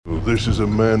this is a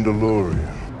Mandalorian.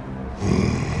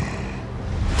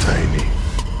 Tiny.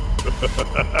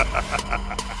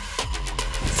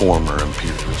 Former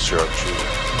Imperial sharpshooter.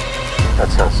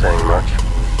 That's not saying much.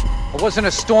 I wasn't a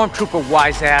stormtrooper,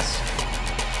 wise ass.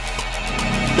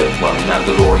 Well,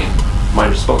 Mandalorian, my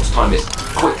response time is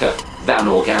quicker than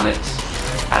organics,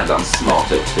 and I'm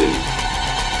smarter too.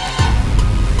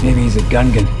 Maybe he's a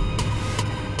Gungan.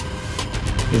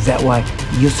 Is that why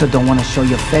you so don't want to show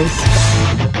your face?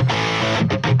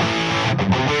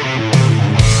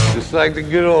 Just like the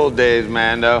good old days,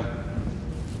 Mando.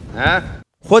 Huh?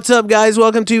 What's up, guys?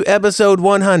 Welcome to episode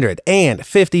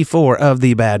 154 of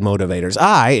The Bad Motivators.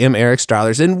 I am Eric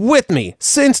Strahlers, and with me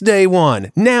since day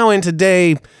one, now into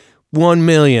day 1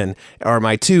 million, are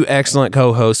my two excellent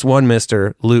co-hosts, one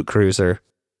Mr. Luke Cruiser.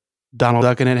 Donald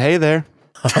Ducking it. Hey there.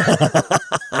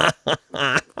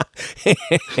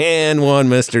 And one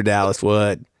Mr. Dallas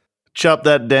Wood. Chop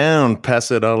that down,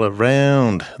 pass it all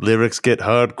around. Lyrics get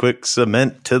hard, quick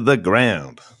cement to the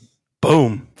ground.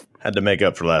 Boom. Had to make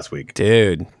up for last week.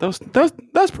 Dude. That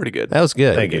was pretty good. That was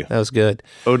good. Thank you. That was good.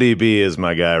 ODB is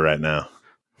my guy right now.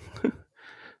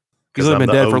 He's only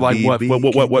been dead for like,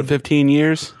 what, 15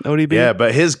 years? ODB? Yeah,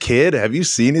 but his kid, have you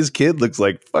seen his kid? Looks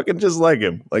like fucking just like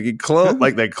him. Like he cloned,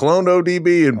 like they cloned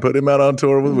ODB and put him out on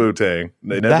tour with Wu-Tang.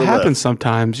 That happens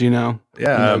sometimes, you know.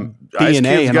 Yeah.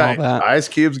 DNA and all that. Ice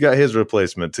Cube's got his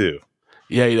replacement too.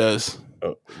 Yeah, he does.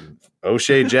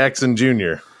 O'Shea Jackson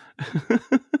Jr.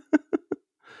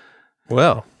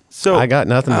 Well, so I got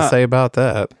nothing to say about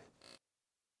that.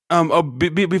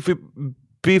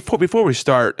 Before we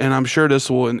start, and I'm sure this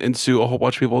will ensue a whole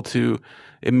bunch of people to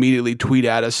immediately tweet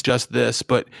at us just this,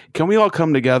 but can we all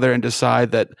come together and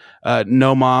decide that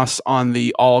no mas on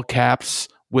the all caps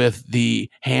with the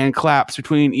hand claps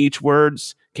between each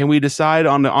words? Can we decide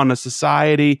on a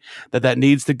society that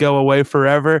needs to go away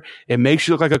forever? It makes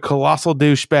you look like a colossal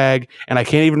douchebag, and I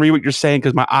can't even read what you're saying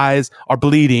because my eyes are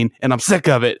bleeding, and I'm sick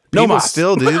of it. No People mas.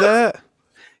 still do that?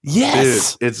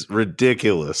 Yes. Dude, it's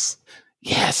ridiculous.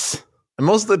 Yes. And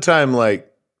most of the time,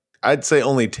 like, I'd say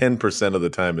only 10% of the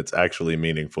time it's actually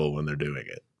meaningful when they're doing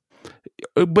it.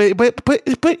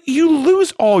 But you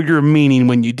lose all your meaning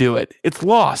when you do it. It's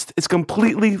lost. It's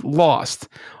completely lost.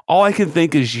 All I can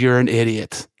think is you're an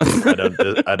idiot.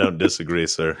 I don't disagree,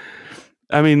 sir.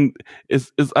 I mean,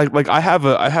 it's like I have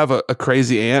a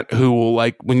crazy aunt who will,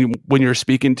 like, when you're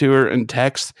speaking to her in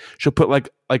text, she'll put like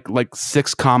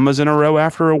 6 commas in a row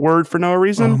after a word for no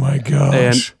reason. Oh my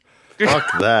gosh. And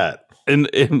fuck that. And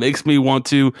it makes me want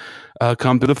to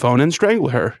come to the phone and strangle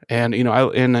her. And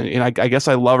I guess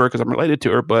I love her because I'm related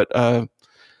to her, but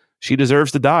she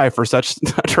deserves to die for such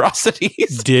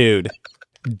atrocities. Dude,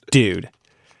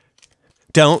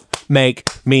 don't make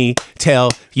me tell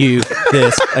you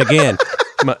this again.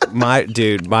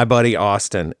 My buddy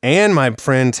Austin and my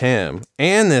friend Tim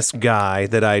and this guy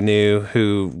that I knew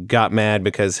who got mad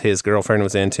because his girlfriend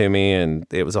was into me and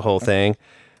it was a whole thing.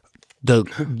 The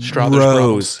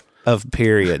rows of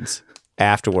periods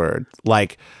afterward,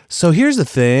 like, so here's the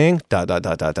thing, ... but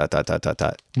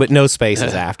no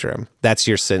spaces after them. That's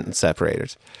your sentence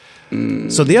separators.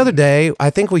 So the other day, I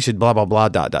think we should blah blah blah ...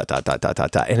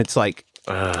 and it's like,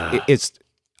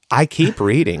 I keep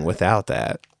reading without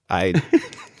that.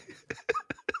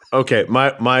 Okay,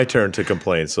 my turn to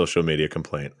complain. Social media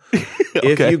complaint.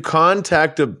 Okay. If you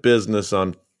contact a business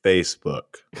on Facebook,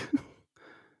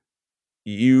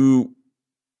 you're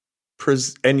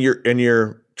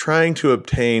trying to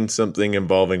obtain something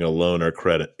involving a loan or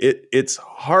credit, it's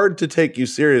hard to take you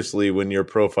seriously when your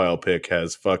profile pic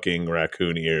has fucking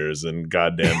raccoon ears and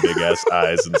goddamn big ass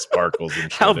eyes and sparkles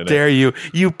and shit. How dare you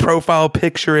profile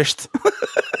picturist.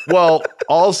 Well,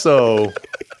 also,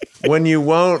 when you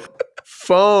won't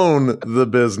phone the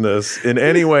business in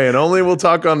any way and only will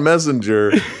talk on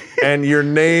Messenger, and your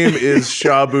name is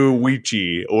Shabu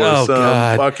Wichi or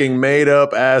fucking made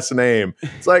up ass name.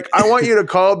 It's like, I want you to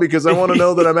call because I want to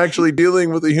know that I'm actually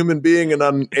dealing with a human being and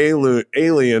not an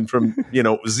alien from,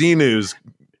 Xenu's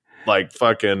like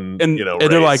fucking, and race.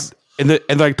 They're like, and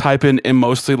like type in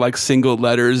mostly like single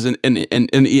letters and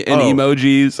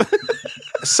emojis.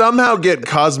 Somehow get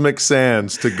Cosmic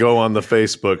Sans to go on the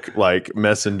Facebook like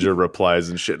Messenger replies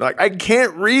and shit. Like, I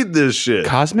can't read this shit.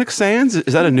 Cosmic Sans?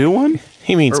 Is that a new one?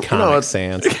 He means Comic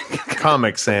Sans.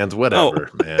 Comic Sans,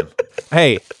 whatever, man.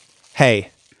 Hey,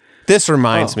 this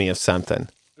reminds me of something.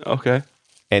 Okay.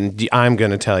 And I'm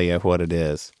going to tell you what it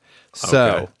is.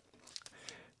 So,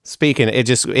 speaking, it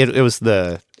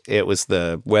was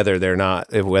the whether they're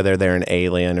an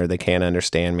alien or they can't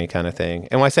understand me kind of thing.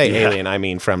 And when I say alien, I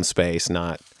mean from space,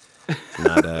 not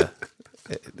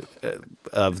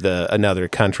of the another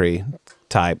country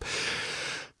type.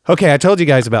 Okay, I told you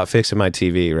guys about fixing my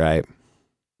TV, right?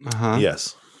 Uh-huh.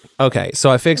 Yes. Okay, so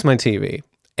I fixed my TV,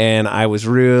 and I was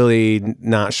really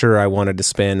not sure I wanted to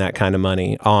spend that kind of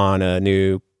money on a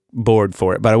new board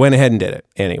for it, but I went ahead and did it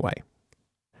anyway.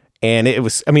 And it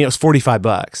was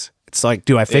 $45. It's like,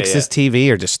 do I fix this TV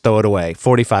or just throw it away?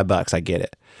 $45, I get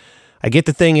it. I get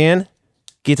the thing in,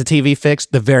 get the TV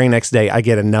fixed. The very next day, I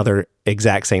get another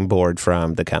exact same board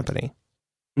from the company.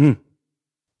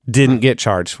 Didn't get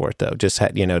charged for it though, just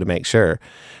had, to make sure.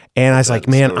 And I was like,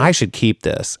 man, I should keep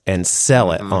this and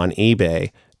sell it on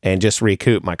eBay and just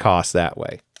recoup my costs that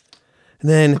way. And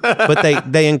then, but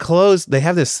they enclose, they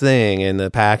have this thing in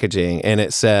the packaging and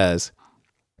it says,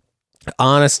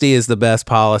 honesty is the best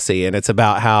policy. And it's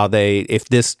about how if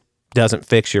this doesn't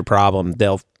fix your problem,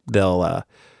 they'll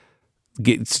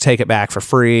take it back for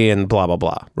free and blah, blah,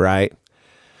 blah. Right.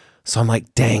 So I'm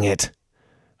like, dang it.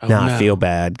 I feel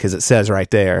bad because it says right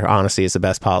there, honesty is the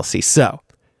best policy. So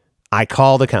I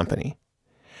call the company.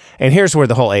 And here's where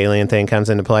the whole alien thing comes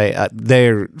into play.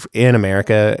 They're in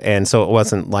America, and so it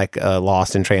wasn't like a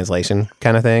lost in translation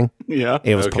kind of thing. Yeah.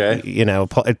 It was, okay.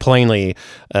 plainly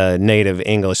a native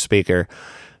English speaker.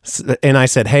 And I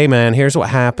said, hey, man, here's what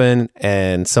happened,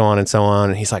 and so on and so on.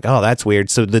 And he's like, oh, that's weird.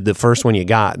 So did the first one you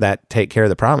got, that take care of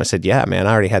the problem? I said, yeah, man,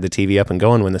 I already had the TV up and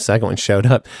going when the second one showed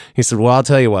up. He said, well, I'll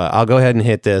tell you what, I'll go ahead and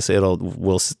hit this.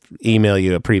 We'll email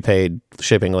you a prepaid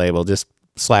shipping label. Just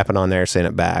slap it on there, send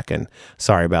it back, and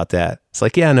sorry about that. It's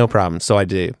like, yeah, no problem. So I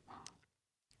do.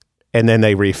 And then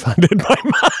they refunded my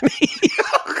money.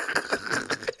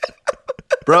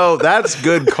 Bro, that's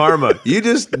good karma. You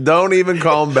just don't even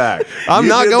call them back. I'm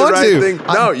not going to.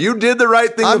 No, you did the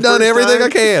right thing. I've done everything I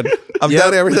can. I've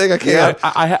done everything I can.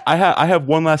 I have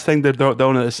one last thing to throw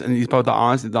in this, and he's about the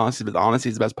honesty. The honesty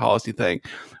is the best policy thing.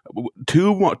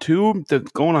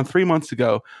 Going on 3 months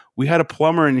ago, we had a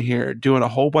plumber in here doing a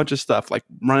whole bunch of stuff, like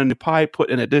running the pipe,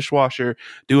 putting in a dishwasher,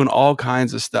 doing all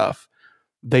kinds of stuff.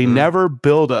 They never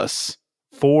billed us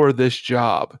for this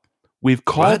job. We've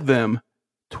called them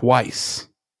twice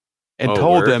and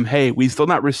told them, hey, we still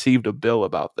not received a bill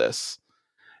about this.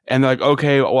 And they're like,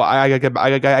 okay, well, I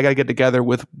gotta get together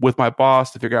with my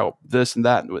boss to figure out this and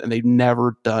that, and they've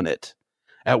never done it.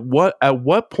 At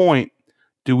what point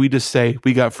do we just say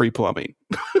we got free plumbing?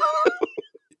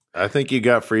 I think you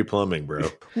got free plumbing, bro.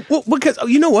 Well, because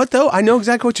you know what though, I know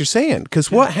exactly what you're saying.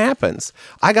 Because what happens?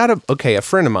 I got a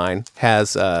friend of mine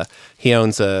has he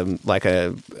owns a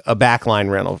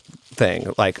backline rental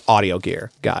thing, like audio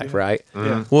gear guy, right?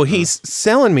 Yeah. Well, he's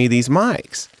selling me these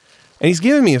mics, and he's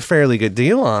giving me a fairly good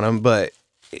deal on them, but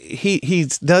he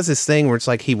does this thing where it's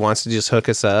like he wants to just hook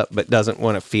us up, but doesn't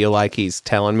want to feel like he's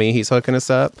telling me he's hooking us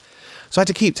up. So I have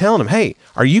to keep telling him, hey,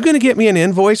 are you going to get me an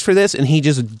invoice for this? And he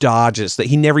just dodges that.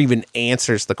 He never even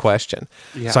answers the question.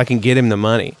 Yeah. So I can get him the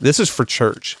money. This is for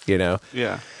church,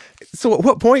 Yeah. So at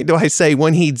what point do I say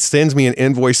when he sends me an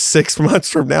invoice 6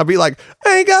 months from now, be like,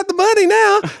 I ain't got the money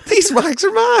now. These mics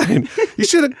are mine. You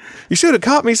should have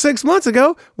caught me 6 months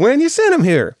ago when you sent them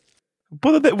here.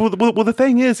 Well, the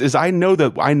thing is I know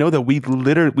that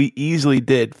we easily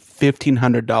did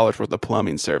 $1,500 worth of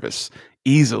plumbing service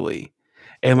easily.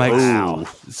 And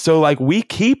so we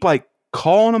keep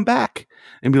calling them back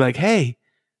and be like, hey,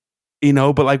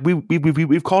 but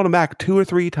we've called them back 2 or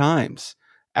 3 times.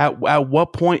 At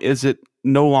what point is it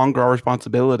no longer our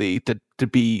responsibility to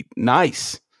be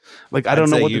nice? I don't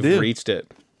know what to do. You've reached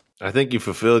it. I think you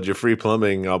fulfilled your free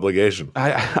plumbing obligation.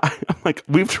 I'm like,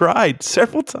 we've tried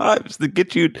several times to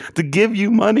give you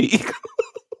money.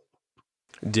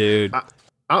 Dude. I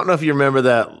don't know if you remember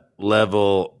that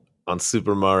level on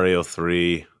Super Mario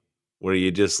 3 where you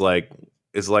just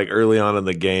it's early on in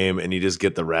the game and you just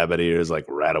get the rabbit ears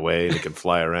right away and it can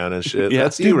fly around and shit. Yeah.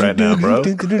 That's you right now, bro.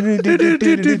 Free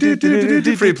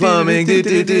plumbing.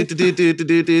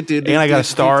 And I got a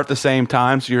star at the same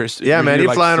time. So you're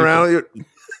flying around, you're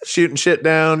shooting shit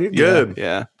down. You're good.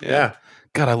 Yeah.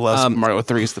 God, I love Super Mario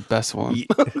 3. It's the best one.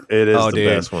 It is the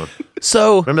best one.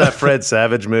 So remember that Fred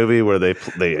Savage movie where they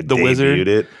debuted Wizard?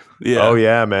 It? Yeah. Oh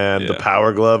yeah, man. Yeah. The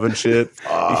power glove and shit.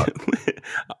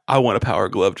 I want a power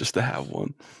glove just to have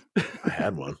one. I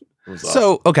had one.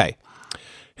 So, okay.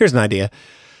 Here's an idea.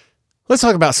 Let's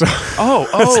talk about Star Wars.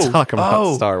 Let's talk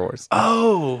about Star Wars.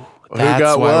 Oh.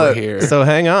 That's why we're here. So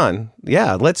hang on.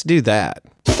 Yeah, let's do that.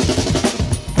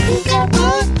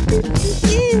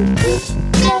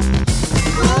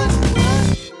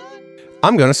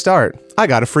 I'm going to start. I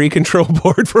got a free control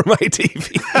board for my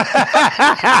TV.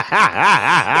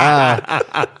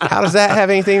 How does that have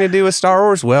anything to do with Star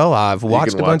Wars? Well, I've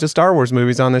watched a bunch of Star Wars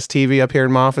movies on this TV up here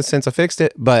in my office since I fixed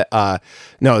it. But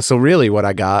no, so really what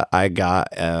I got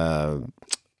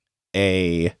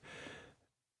a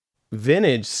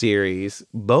vintage series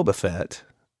Boba Fett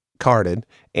carded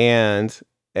and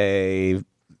a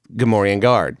Gamorrean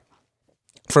guard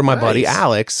for my buddy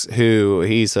Alex, who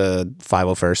he's a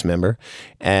 501st member,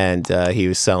 and he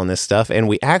was selling this stuff, and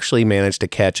we actually managed to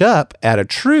catch up at a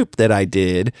troop that I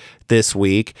did last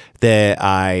week that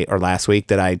I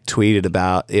tweeted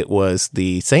about. It was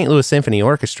the St. Louis Symphony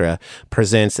Orchestra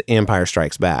presents Empire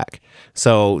Strikes Back.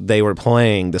 So they were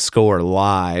playing the score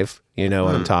live. You know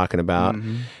what I'm talking about?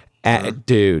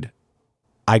 Dude,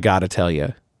 I gotta tell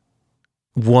you,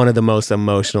 one of the most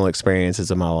emotional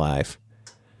experiences of my life.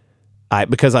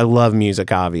 Because I love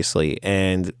music, obviously,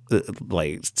 and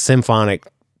like symphonic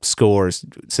scores,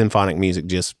 symphonic music,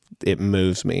 just it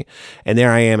moves me. And there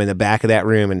I am in the back of that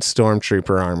room in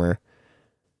stormtrooper armor,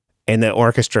 and the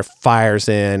orchestra fires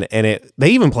in, and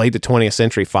they even played the 20th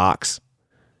Century Fox.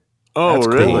 Oh, That's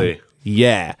really? Cool.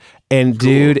 Yeah, and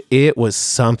dude, it was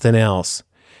something else.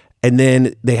 And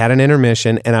then they had an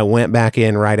intermission, and I went back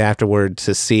in right afterward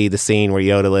to see the scene where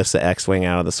Yoda lifts the X-Wing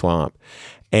out of the swamp.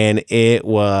 And it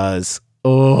was,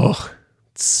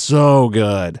 so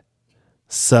good.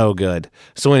 So good.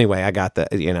 So anyway, I got but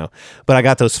I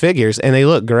got those figures and they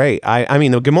look great. I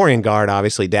mean, the Gamorrean guard,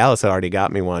 obviously Dallas had already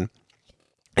got me one.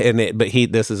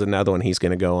 This is another one he's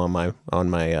going to go on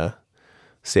my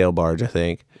sail barge, I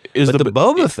think. Is the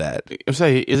Boba Fett?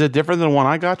 Is it different than the one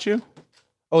I got you?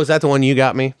 Oh, is that the one you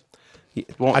got me?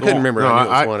 I couldn't remember. No,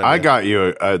 I got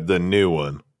you the new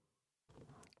one.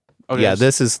 Okay, yeah,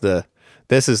 this is the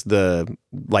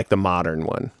like the modern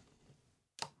one.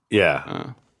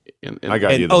 Yeah. I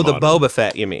got you the modern. The Boba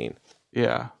Fett, you mean?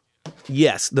 Yeah.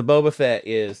 Yes, the Boba Fett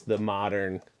is the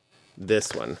modern,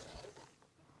 this one.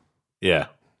 Yeah.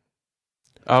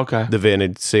 Okay. The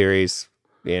vintage series,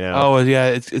 Oh, yeah,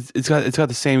 it's got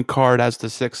the same card as the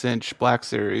 6-inch Black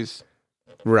Series.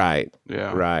 Right.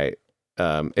 Yeah. Right.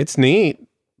 It's neat.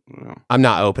 Yeah. I'm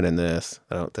not opening this,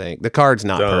 I don't think. The card's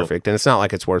not perfect, and it's not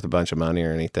like it's worth a bunch of money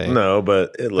or anything. No,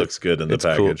 but it looks good in the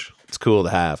package. Cool. It's cool to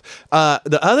have.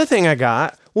 The other thing I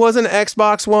got was an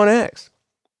Xbox One X.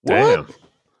 Damn.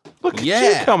 Look at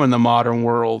you come in the modern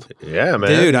world. Yeah, man.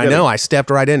 Dude, I know. I stepped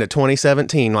right into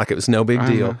 2017 like it was no big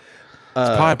deal.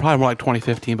 It's probably more like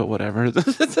 2015, but whatever.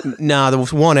 No, the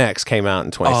One X came out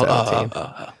in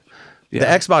 2017. Yeah. The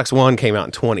Xbox One came out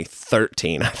in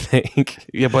 2013, I think.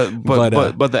 Yeah, but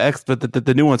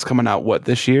the new one's coming out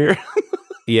this year?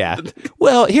 Yeah.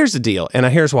 Well, here's the deal, and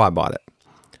here's why I bought it.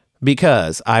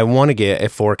 Because I want to get a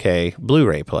 4K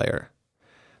Blu-ray player.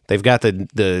 They've got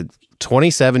the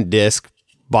 27 disc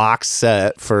box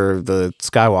set for the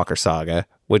Skywalker saga,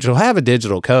 which will have a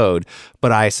digital code,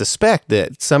 but I suspect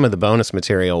that some of the bonus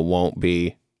material won't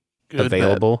be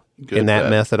available in that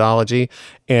methodology.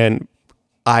 And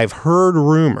I've heard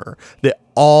rumor that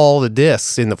all the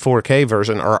discs in the 4K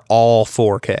version are all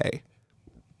 4K.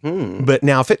 But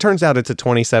now if it turns out it's a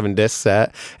 27 disc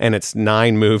set and it's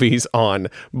 9 movies on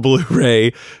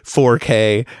Blu-ray,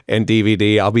 4K, and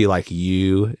DVD, I'll be like,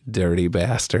 you dirty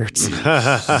bastards.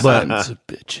 But a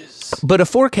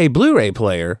 4K Blu-ray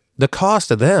player, the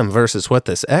cost of them versus what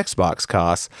this Xbox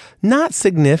costs, not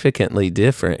significantly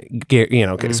different,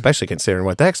 especially considering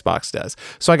what the Xbox does.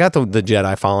 So I got the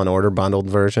Jedi Fallen Order bundled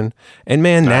version, and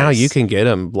man, now you can get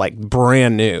them like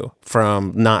brand new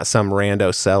from not some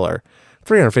rando seller.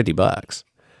 $350.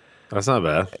 That's not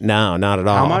bad. No, not at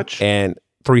all. How much? And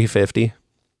 $350.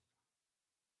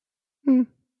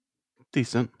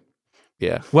 Decent.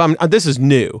 Yeah. Well, this is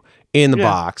new in the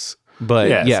box, but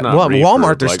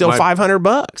Walmart they're still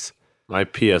 $500. My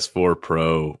PS4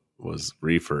 Pro was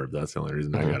refurb. That's the only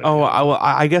reason I got it. Oh,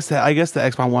 I guess the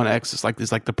Xbox One X is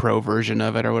like the Pro version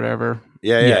of it or whatever.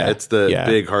 Yeah. It's the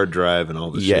big hard drive and all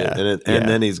the shit. And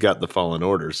then he's got the Fallen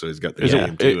Order, so he's got the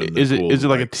game too. Is it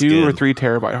like a 2 or 3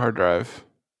 terabyte hard drive?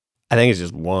 I think it's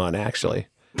just one, actually.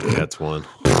 That's one.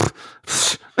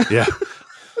 Yeah.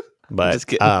 But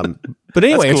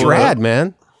anyway, it's rad,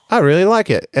 man. I really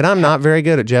like it. And I'm not very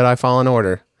good at Jedi Fallen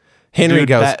Order. Henry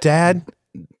goes, Dad.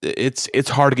 It's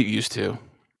hard to get used to.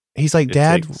 He's like,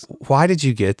 Dad, why did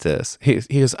you get this? He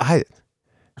goes,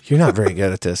 you're not very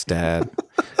good at this, Dad.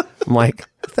 I'm like,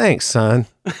 thanks, son.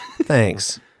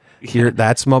 Thanks.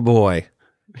 That's my boy.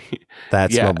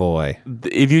 That's my boy.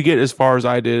 If you get as far as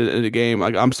I did in the game,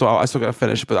 like I still got to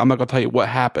finish, but I'm not gonna tell you what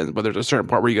happens. But there's a certain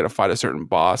part where you got to fight a certain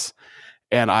boss,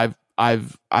 and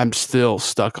I'm still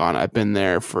stuck on it. I've been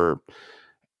there for.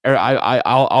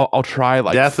 I'll try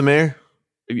like Dathomir.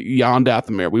 Yeah, on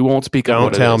Dathomir. We won't speak on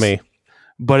what it is. Don't tell me.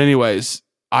 But anyways,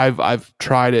 I've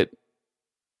tried it.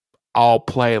 I'll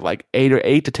play like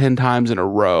 8 to 10 times in a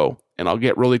row and I'll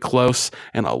get really close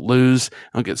and I'll lose.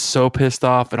 And I'll get so pissed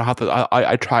off, and I'll have to.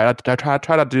 I try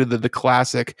to do the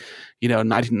classic,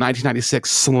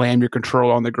 1996 slam your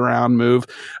controller on the ground move,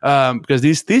 because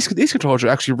these controllers are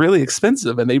actually really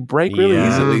expensive and they break really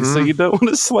easily, so you don't want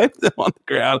to slam them on the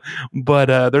ground.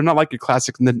 But they're not like your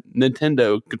classic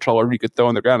Nintendo controller you could throw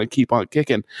on the ground and keep on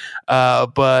kicking.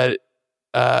 But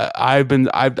I've done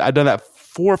that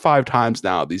 4 or 5 times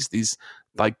now. These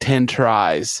like 10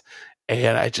 tries.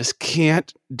 And I just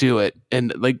can't do it.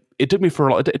 And like it took me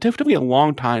a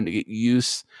long time to get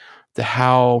used to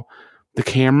how the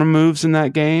camera moves in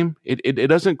that game. It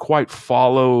doesn't quite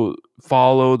follow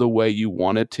the way you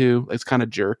want it to. It's kind of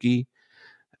jerky.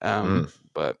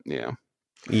 But yeah.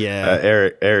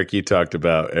 Eric, you talked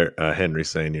about Henry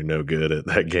saying you're no good at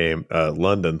that game.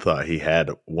 London thought he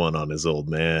had one on his old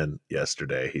man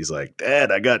yesterday. He's like,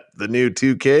 Dad, I got the new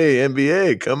 2K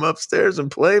NBA. Come upstairs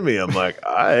and play me. I'm like,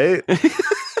 all right.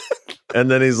 And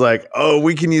then he's like, oh,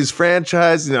 we can use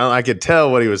franchise. I could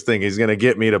tell what he was thinking. He's going to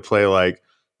get me to play like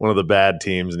one of the bad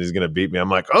teams and he's going to beat me. I'm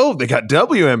like, oh, they got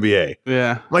WNBA.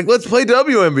 Yeah. I'm like, let's play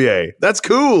WNBA. That's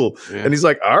cool. Yeah. And he's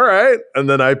like, all right. And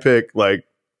then I pick like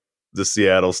the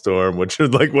Seattle Storm, which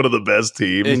is like one of the best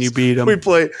teams. And you beat him. We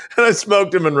play, and I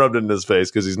smoked him and rubbed it in his face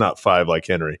because he's not 5 like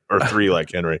Henry, or 3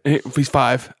 like Henry. He's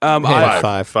 5.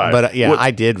 Five. But yeah,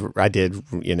 I did,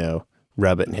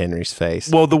 rub it in Henry's face.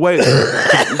 Well, the way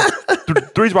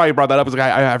the reason why you brought that up is like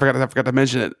I forgot to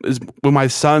mention it is when my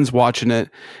son's watching it,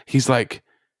 he's like,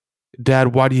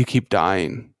 Dad, why do you keep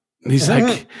dying? And he's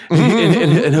like,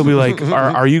 and he'll be like,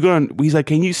 are you going? He's like,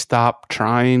 can you stop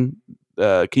trying?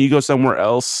 Can you go somewhere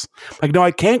else? Like, no, I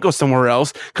can't go somewhere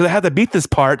else because I have to beat this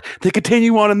part to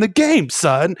continue on in the game,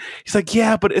 son. He's like,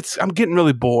 yeah, but I'm getting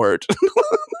really bored.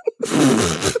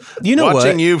 You know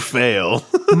Watching what? you fail.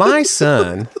 My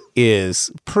son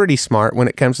is pretty smart when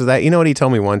it comes to that. You know what he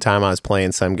told me one time? I was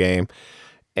playing some game,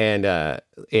 and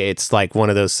it's like one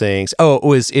of those things.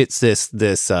 Oh, it's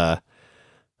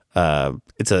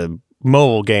a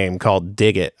mobile game called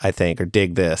Dig It, I think, or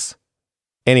Dig This.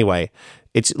 Anyway,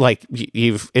 it's like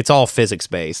it's all physics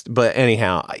based, but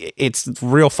anyhow, it's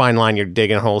real fine line. You're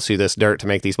digging holes through this dirt to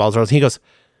make these balls roll. He goes,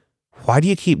 "Why do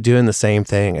you keep doing the same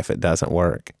thing if it doesn't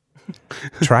work?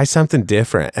 Try something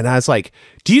different." And I was like,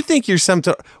 "Do you think you're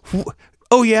something?"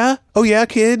 Oh yeah,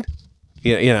 kid.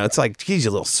 It's like he's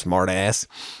a little smart ass.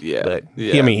 Yeah, but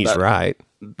I mean, he's right.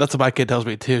 That's what my kid tells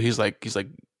me too. He's like,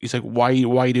 why are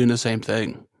you doing the same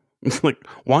thing? Like,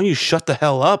 why don't you shut the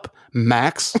hell up,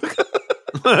 Max?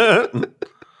 Then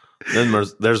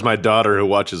there's my daughter who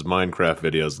watches Minecraft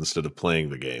videos instead of playing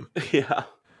the game. Yeah.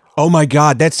 Oh my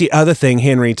God, that's the other thing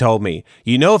Henry told me.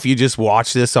 If you just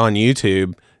watch this on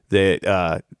YouTube,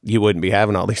 that you wouldn't be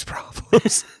having all these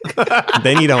problems.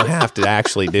 Then you don't have to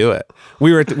actually do it.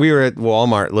 We were at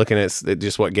Walmart looking at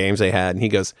just what games they had, and he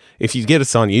goes, "If you get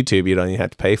us on YouTube, you don't even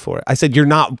have to pay for it." I said, "You're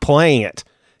not playing it;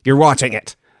 you're watching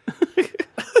it."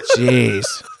 Jeez.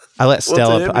 I let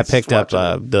Stella. I picked up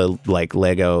the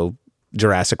Lego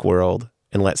Jurassic World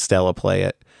and let Stella play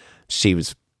it. She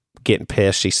was getting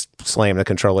pissed. She slammed the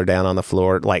controller down on the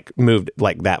floor, like moved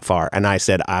like that far, and I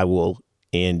said, "I will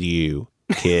end you,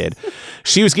 kid."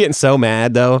 She was getting so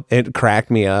mad though, it cracked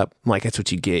me up. I'm like, "That's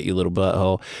what you get, you little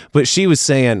butthole." But she was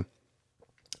saying,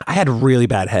 I had a really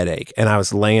bad headache, and I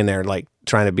was laying there like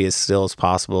trying to be as still as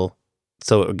possible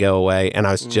so it would go away, and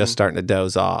I was just starting to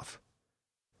doze off.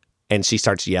 And she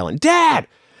starts yelling, "Dad!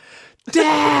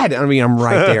 Dad!" I mean, I'm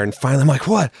right there. And finally, I'm like,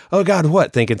 "What? Oh, God,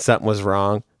 what?" Thinking something was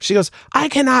wrong. She goes, "I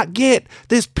cannot get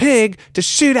this pig to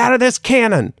shoot out of this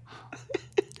cannon."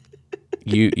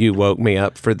 You woke me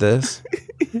up for this?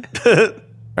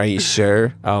 Are you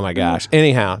sure? Oh, my gosh.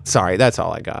 Anyhow, sorry. That's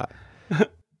all I got.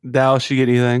 Dallas, you get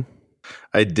anything?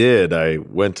 I did. I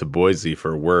went to Boise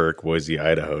for work, Boise,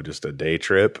 Idaho, just a day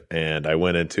trip. And I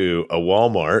went into a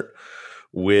Walmart,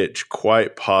 which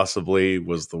quite possibly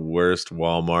was the worst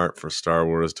Walmart for Star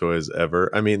Wars toys ever.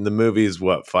 I mean, the movie's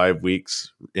 5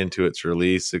 weeks into its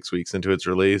release, 6 weeks into its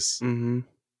release. Mm-hmm.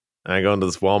 And I go into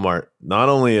this Walmart. Not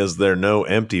only is there no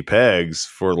empty pegs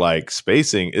for like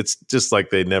spacing, it's just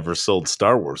like they never sold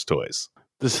Star Wars toys.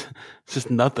 This just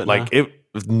nothing. Like it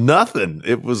was nothing.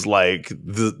 It was like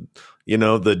the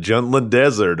Jutland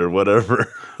Desert or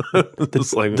whatever.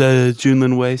 It's like the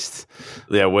Junlin Waste.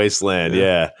 Yeah, Wasteland.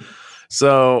 Yeah.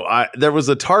 So there was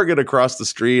a Target across the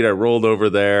street. I rolled over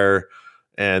there,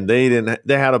 and they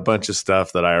had a bunch of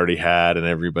stuff that I already had, and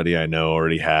everybody I know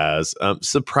already has.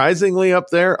 Surprisingly, up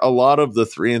there, a lot of the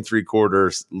 3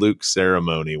 3/4 Luke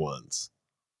ceremony ones.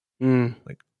 It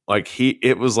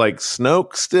was like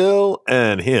Snoke still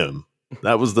and him.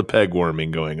 That was the peg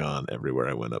warming going on everywhere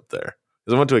I went up there.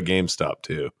 Because I went to a GameStop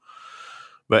too.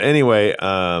 But anyway,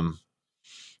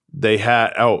 they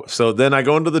had so then I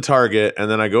go into the Target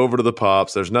and then I go over to the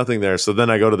Pops. There's nothing there. So then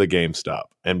I go to the GameStop,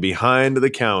 and behind the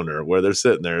counter where they're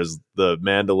sitting there is the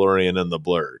Mandalorian and the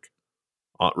Blurg,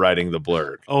 riding the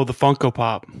Blurg. Oh, the Funko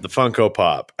Pop. The Funko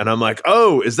Pop. And I'm like,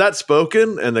 oh, is that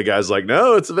spoken? And the guy's like,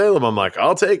 no, it's available. I'm like,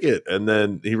 I'll take it. And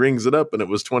then he rings it up and it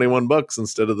was $21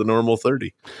 instead of the normal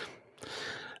 30.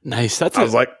 Nice. I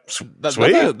was like, sweet.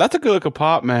 That's a good looking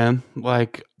pop, man.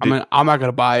 Like, I mean, I'm not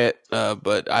gonna buy it,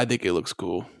 but I think it looks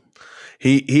cool.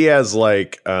 He has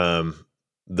like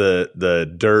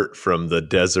the dirt from the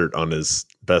desert on his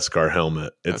Beskar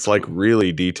helmet. It's That's like cool.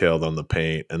 really detailed on the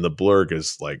paint, and the Blurg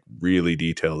is like really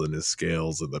detailed in his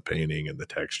scales and the painting and the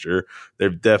texture.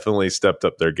 They've definitely stepped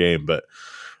up their game, but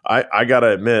I gotta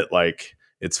admit, like,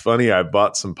 it's funny. I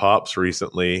bought some pops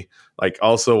recently. Like,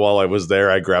 also while I was there,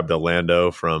 I grabbed a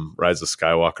Lando from Rise of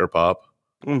Skywalker pop.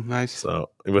 Nice. So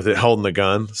with it holding the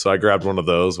gun, so I grabbed one of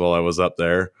those while I was up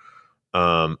there.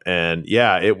 And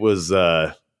yeah, it was.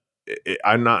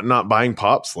 I'm not buying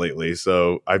pops lately,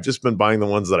 so I've just been buying the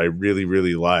ones that I really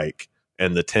really like.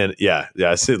 And the 10, yeah.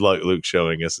 I see Luke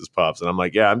showing us his pops, and I'm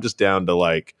like, yeah, I'm just down to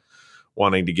like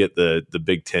wanting to get the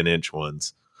big 10-inch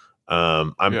ones.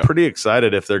 I'm pretty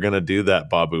excited if they're going to do that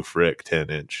Babu Frick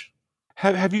 10-inch.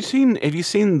 Have you seen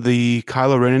the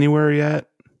Kylo Ren anywhere yet?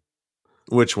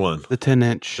 Which one? The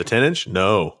 10-inch. The 10-inch?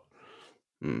 No.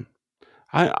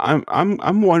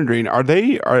 I'm wondering, are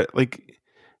like,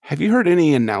 have you heard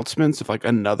any announcements of like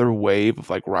another wave of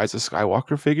like Rise of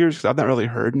Skywalker figures? Because I've not really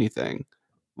heard anything.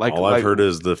 Like, all I've heard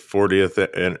is the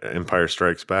 40th Empire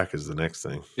Strikes Back is the next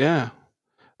thing. Yeah.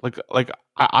 Like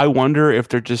I wonder if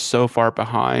they're just so far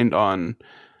behind on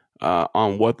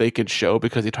what they could show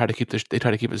because they try to keep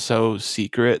it so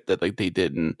secret that like they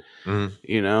didn't,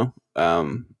 you know.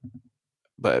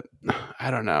 But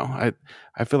I don't know.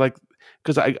 I feel like,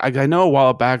 because I know a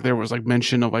while back there was like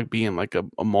mention of like being like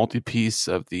a multi-piece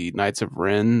of the Knights of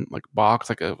Ren like box,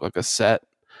 like a set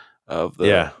of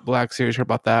the Black Series. Heard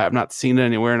about that? I've not seen it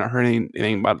anywhere and not heard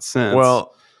anything about it since.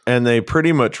 Well, and they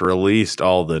pretty much released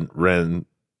all the Ren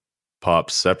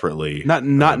pops separately. Not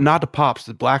the pops,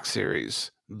 the Black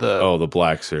Series. The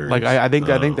Black Series. Like I think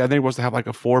it was to have like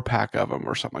a 4-pack of them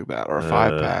or something like that, or a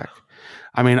 5-pack.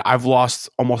 I mean, I've lost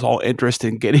almost all interest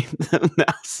in getting them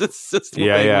now since they're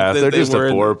just a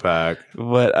 4-pack.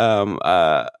 But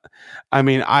I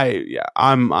mean,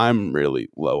 I'm really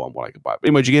low on what I could buy.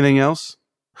 Anyway, did you get anything else?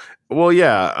 Well,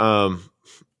 yeah.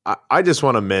 I just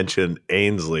want to mention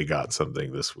Ainsley got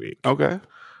something this week. Okay.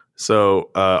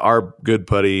 So our good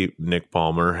buddy Nick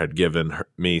Palmer had given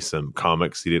me some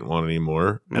comics he didn't want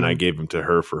anymore, and I gave them to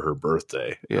her for her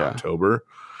birthday in October.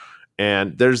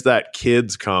 And there's that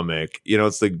kids comic,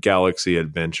 it's the Galaxy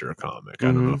Adventure comic. I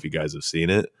don't know if you guys have seen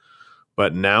it,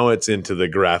 but now it's into the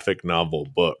graphic novel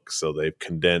book. So they've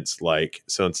condensed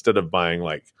so instead of buying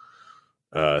like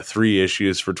 3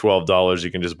 issues for $12,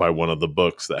 you can just buy one of the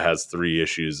books that has 3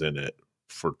 issues in it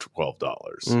for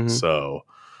 $12. So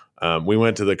we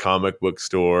went to the comic book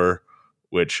store,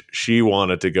 which she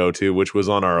wanted to go to, which was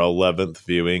on our my 11th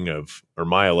viewing of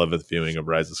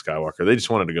Rise of Skywalker. They just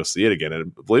wanted to go see it again.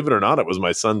 And believe it or not, it was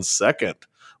my son's second.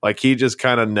 Like, he just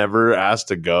kind of never asked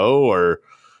to go, or,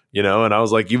 and I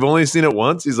was like, you've only seen it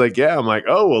once? He's like, yeah. I'm like,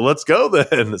 oh, well, let's go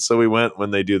then. So we went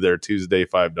when they do their Tuesday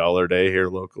 $5 day here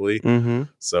locally.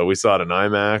 So we saw it in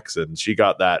IMAX, and she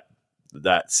got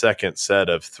that second set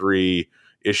of 3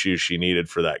 issues she needed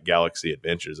for that Galaxy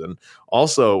Adventures. And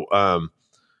also,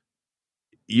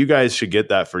 you guys should get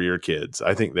that for your kids.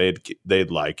 I think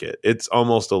they'd like it. It's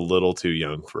almost a little too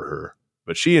young for her,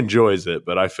 but she enjoys it.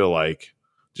 But I feel like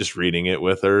just reading it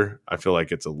with her, I feel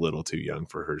like it's a little too young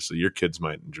for her. So your kids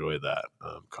might enjoy that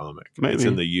comic. Maybe. It's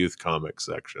in the youth comic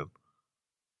section.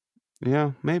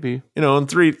 Yeah, maybe. And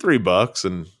 $3,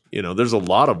 and there's a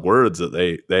lot of words that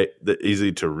that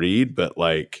easy to read, but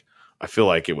like I feel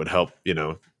like it would help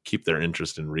keep their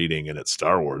interest in reading. And it's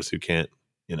Star Wars. Who can't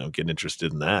get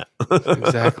interested in that?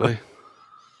 Exactly.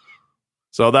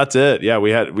 So that's it. Yeah,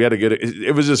 we had a good.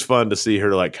 It was just fun to see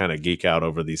her like kind of geek out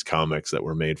over these comics that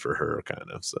were made for her, kind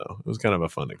of. So it was kind of a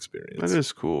fun experience. That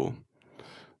is cool.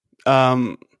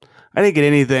 I didn't get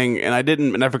anything, and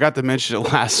I forgot to mention it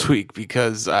last week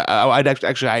because I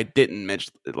didn't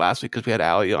mention it last week because we had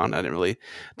Allie on. I didn't really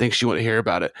think she wanted to hear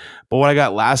about it. But what I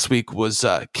got last week was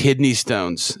kidney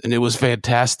stones, and it was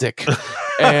fantastic.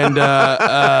 And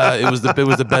it was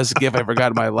the best gift I ever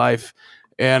got in my life.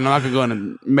 And I'm not going to go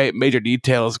into major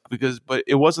details but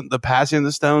it wasn't the passing of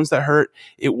the stones that hurt.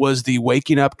 It was the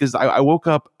waking up, because I woke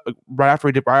up right after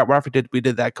we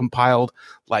did that compiled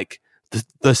like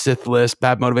the Sith List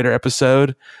Bad Motivator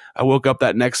episode. I woke up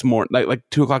that next morning, like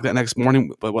 2:00 that next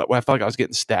morning, but I felt like I was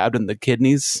getting stabbed in the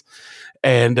kidneys,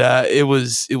 and it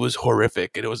was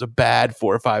horrific, and it was a bad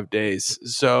 4 or 5 days.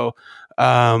 So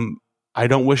I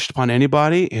don't wish it upon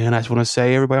anybody, and I just want to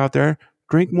say, everybody out there,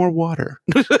 drink more water.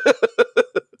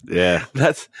 Yeah,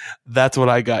 that's what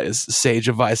I got is sage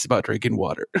advice about drinking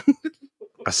water.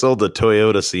 I sold a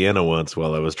Toyota Sienna once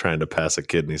while I was trying to pass a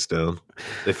kidney stone.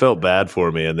 They felt bad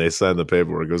for me, and they signed the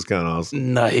paperwork. It was kind of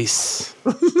awesome. Nice.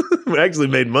 We actually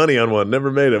made money on one.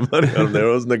 Never made money on there.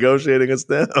 I was negotiating us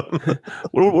down.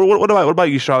 What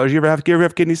about you, Charlotte? Do you ever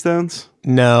have kidney stones?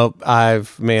 No,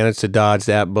 I've managed to dodge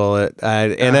that bullet,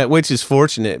 which is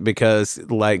fortunate because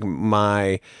like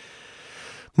my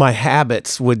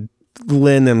habits would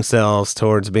lend themselves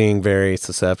towards being very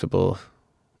susceptible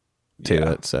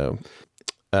to it. So.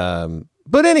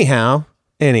 But anyhow,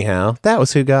 that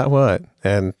was who got what,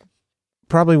 and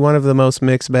probably one of the most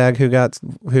mixed bag who got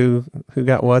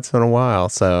what's in a while.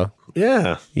 So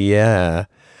yeah.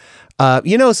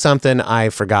 Something I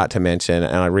forgot to mention,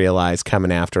 and I realized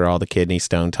coming after all the kidney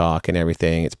stone talk and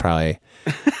everything, it's probably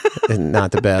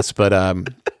not the best. But I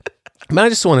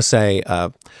just want to say,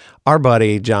 our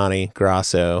buddy Johnny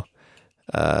Grasso,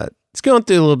 he's going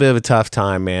through a little bit of a tough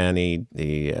time, man.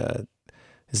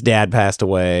 His dad passed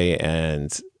away, and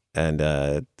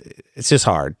it's just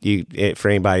hard. For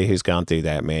anybody who's gone through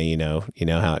that, man, you know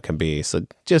how it can be. So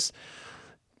just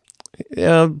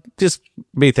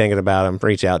be thinking about him.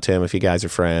 Reach out to him if you guys are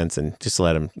friends, and just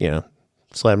let him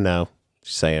know.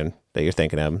 Just saying that you're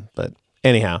thinking of him. But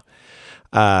anyhow,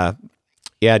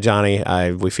 Johnny,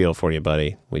 we feel for you,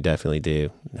 buddy. We definitely do.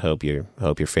 Hope your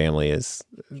family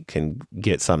can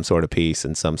get some sort of peace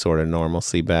and some sort of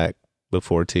normalcy back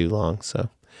before too long. So.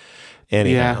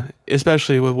 Anyhow. Yeah,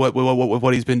 especially with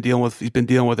what he's been dealing with. He's been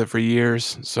dealing with it for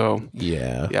years. So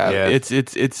yeah.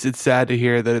 It's sad to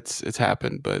hear that it's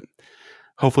happened, but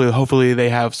hopefully they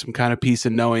have some kind of peace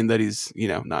in knowing that he's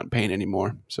not in pain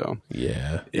anymore. So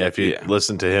yeah. If you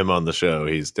listen to him on the show,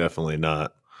 he's definitely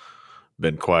not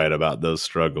been quiet about those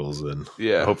struggles, and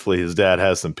hopefully his dad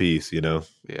has some peace.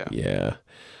 Yeah.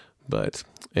 But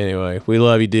anyway, we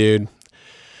love you, dude.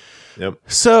 Yep.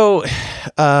 So,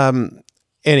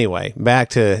 anyway, back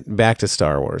to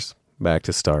Star Wars. One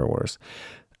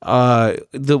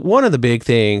of the big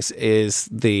things is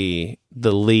the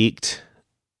leaked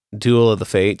Duel of the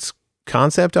Fates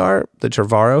concept art, the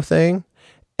Trevorrow thing.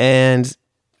 And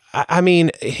I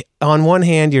mean, on one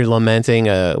hand, you're lamenting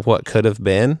what could have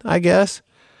been, I guess.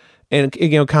 And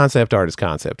concept art is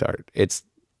concept art. It's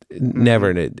never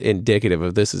indicative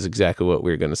of this is exactly what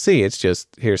we're going to see. It's just,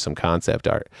 here's some concept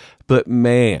art. But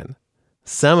man,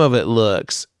 some of it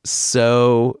looks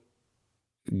so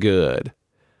good.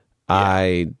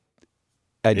 Yeah.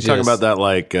 You're talking about that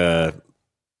like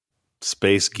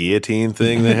space guillotine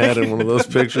thing they had in one of those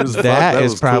pictures? that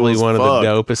is probably one of the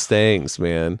dopest things,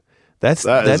 man. That's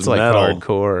like metal.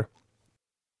 hardcore.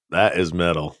 That is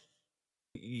metal.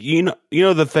 You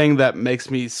know the thing that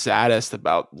makes me saddest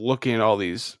about looking at all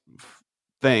these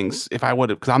things, if I would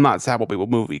have, because I'm not sad what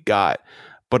movie got,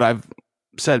 but I've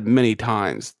said many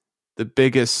times the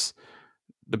biggest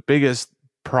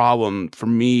problem for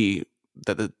me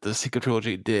that the sequel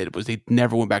trilogy did was they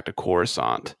never went back to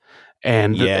Coruscant,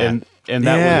 and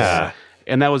that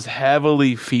was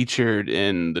heavily featured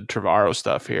in the Trevorrow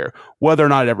stuff here. Whether or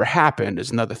not it ever happened is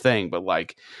another thing, but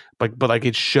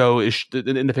it shows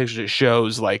in the pictures, it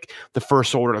shows like the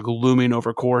First Order like looming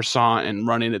over Coruscant and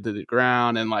running it to the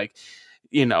ground, and like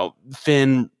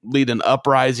Finn leading an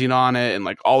uprising on it, and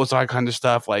like all this other kind of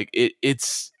stuff. Like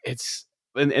it's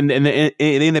and it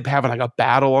ended up having like a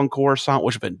battle on Coruscant,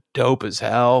 which would have been dope as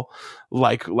hell.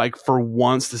 Like for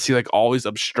once to see like all these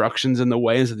obstructions in the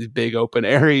way instead of these big open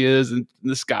areas and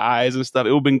the skies and stuff.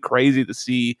 It would have been crazy to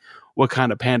see what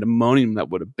kind of pandemonium that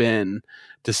would have been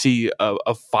to see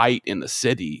a fight in the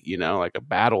city, like a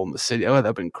battle in the city. Oh, that'd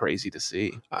have been crazy to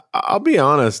see. I'll be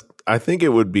honest. I think it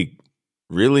would be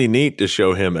really neat to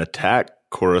show him attack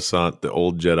Coruscant, the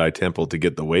old Jedi temple, to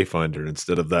get the Wayfinder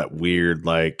instead of that weird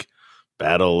like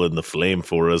battle in the flame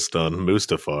forest on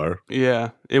Mustafar. Yeah,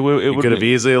 it could have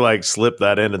easily like slipped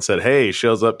that in and said, "Hey, he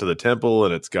shows up to the temple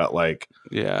and it's got like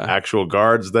actual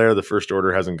guards there. The First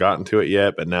Order hasn't gotten to it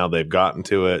yet, but now they've gotten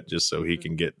to it just so he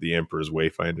can get the Emperor's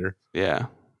Wayfinder." Yeah,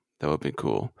 that would be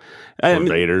cool.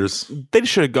 Raiders. They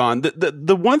should have gone.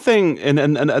 The one thing and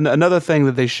another thing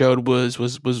that they showed was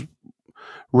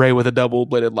Rey with a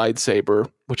double-bladed lightsaber,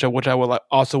 which I would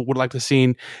also like to see,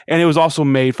 and it was also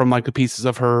made from like the pieces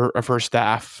of her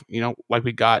staff, like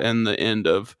we got in the end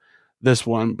of This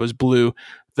one was blue.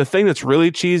 The thing that's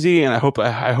really cheesy, and I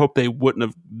hope they wouldn't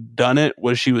have done it,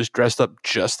 was she was dressed up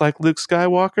just like Luke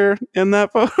Skywalker in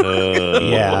that photo.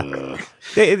 Yeah.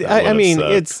 I mean,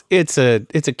 it's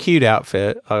a cute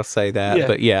outfit. I'll say that. Yeah.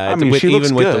 But yeah, I mean, she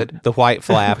looks good. With the white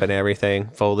flap and everything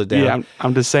folded down. Yeah,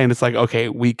 I'm just saying, it's like, okay,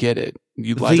 we get it.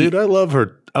 You like Dude, I love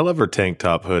her tank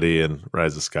top hoodie in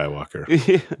Rise of Skywalker.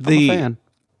 I'm a fan.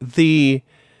 The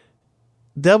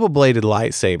double-bladed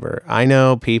lightsaber. I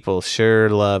know people sure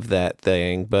love that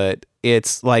thing, but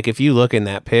it's like, if you look in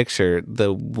that picture,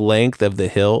 the length of the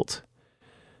hilt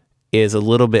is a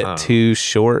little bit too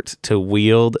short to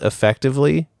wield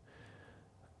effectively.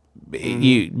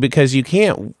 Because you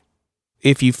can't,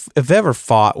 if you've ever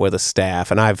fought with a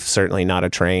staff, and I've certainly not a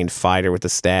trained fighter with a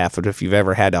staff, but if you've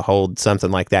ever had to hold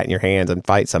something like that in your hands and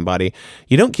fight somebody,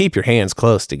 you don't keep your hands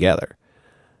close together.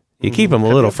 You keep them a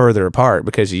little further apart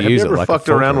because you use it like fucked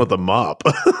around with a mop.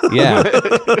 Yeah.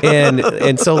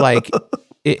 And so, like,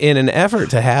 in an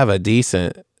effort to have a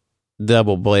decent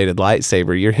double-bladed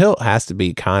lightsaber, your hilt has to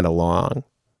be kind of long,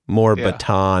 more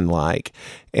baton-like.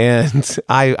 And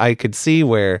I could see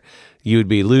where you would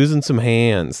be losing some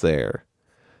hands there.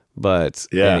 But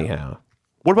anyhow.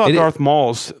 What about Darth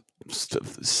Maul's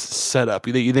setup?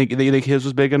 You think his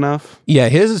was big enough? Yeah,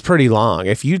 his is pretty long.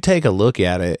 If you take a look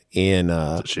at it in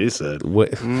That's what she said. If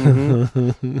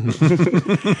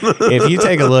you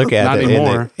take a look at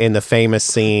it in the famous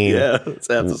scene, it's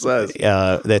half the size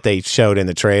that they showed in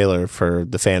the trailer for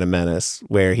The Phantom Menace,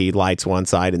 where he lights one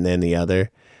side and then the other,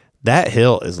 that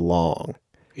hilt is long.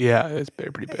 Yeah, it's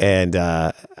pretty big. And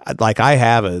like, I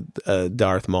have a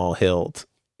Darth Maul hilt,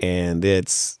 and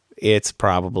it's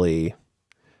probably,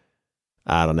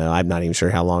 I don't know, I'm not even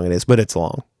sure how long it is, but it's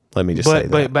long. Let me just say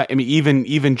that. But I mean,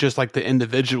 even just like the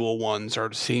individual ones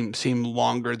seem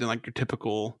longer than like your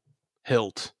typical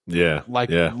hilt. Yeah. Like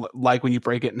when you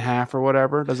break it in half or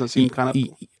whatever. Doesn't seem kind of.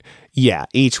 Yeah,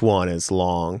 each one is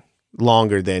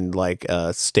longer than like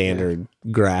a standard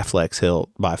Graflex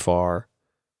hilt by far.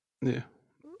 Yeah.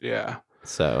 Yeah.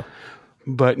 So.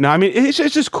 But no, I mean, it's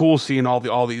just cool seeing all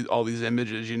these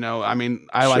images. You know, I mean,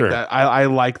 I like that. I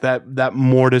like that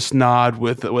Mortis nod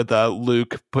with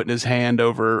Luke putting his hand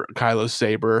over Kylo's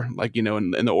saber, like, you know,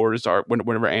 in the Orders art,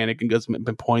 whenever Anakin goes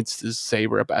and points his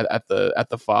saber up at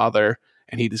the father,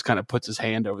 and he just kind of puts his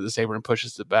hand over the saber and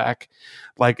pushes it back,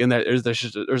 like, and there's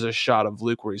a shot of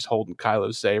Luke where he's holding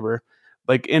Kylo's saber.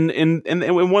 Like, and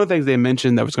one of the things they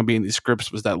mentioned that was going to be in these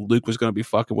scripts was that Luke was going to be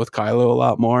fucking with Kylo a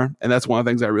lot more, and that's one of the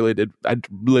things I really did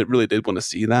want to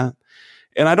see that.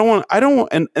 And I don't want,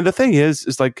 and the thing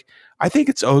is like, I think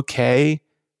it's okay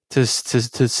to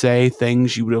say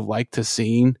things you would have liked to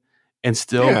seen and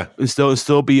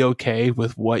still be okay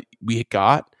with what we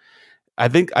got. I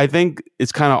think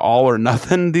it's kind of all or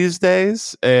nothing these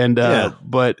days, and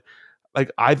but like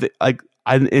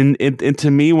and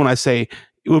to me, when I say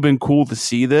it would have been cool to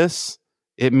see this,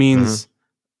 it means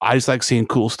I just like seeing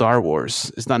cool Star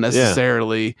Wars. It's not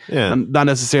necessarily not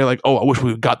necessarily like, oh, I wish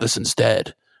we got this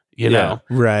instead, you know?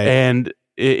 Right. And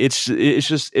it's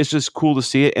just cool to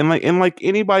see it. And like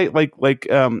anybody, like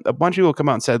a bunch of people come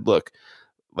out and said, look,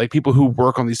 like people who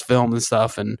work on these films and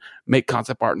stuff and make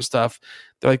concept art and stuff,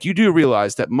 they're like, you do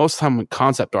realize that most of the time when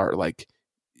concept art, like,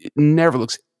 it never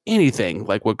looks anything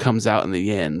like what comes out in the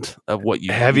end of what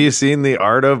you have. You seen the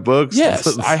Art of books?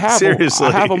 Yes, I have. Seriously,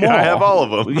 I have them all. I have all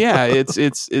of them. Yeah, it's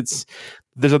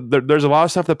there's a lot of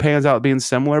stuff that pans out being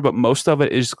similar, but most of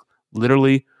it is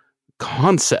literally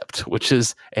concept, which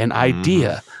is an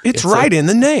idea. It's right in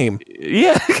the name.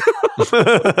 Yeah.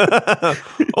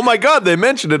 Oh my God, they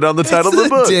mentioned it on the title of the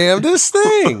book. Damnedest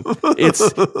thing.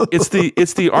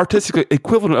 It's the artistic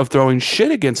equivalent of throwing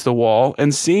shit against the wall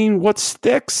and seeing what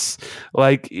sticks.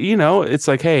 Like, you know, it's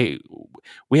like, hey,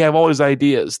 we have all these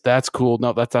ideas. That's cool.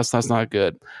 No, that's not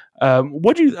good.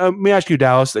 What do you? Let me ask you,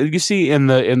 Dallas. You see in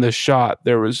the shot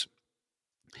there was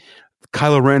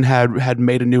Kylo Ren had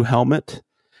made a new helmet.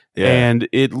 Yeah. And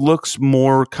it looks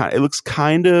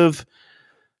kind of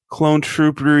clone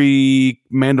troopery,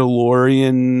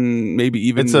 Mandalorian, maybe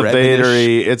even it's a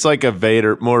Vader-y. It's like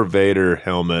a more Vader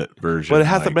helmet version. But it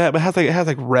has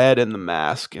like red in the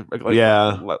mask.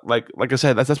 Like I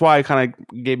said, that's why it kind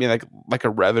of gave me like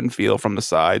a Revan feel from the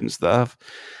side and stuff.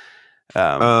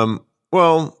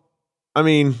 Well, I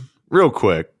mean, real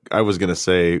quick, I was gonna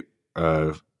say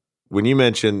when you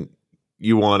mentioned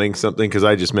you wanting something, because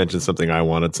I just mentioned something, I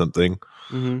wanted something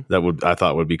that I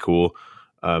thought would be cool.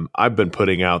 I've been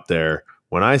putting out there,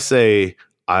 when I say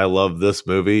I love this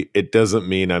movie, it doesn't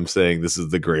mean I'm saying this is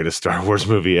the greatest Star Wars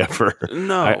movie ever.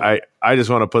 No. I just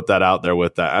want to put that out there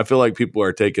with that. I feel like people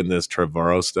are taking this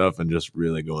Trevorrow stuff and just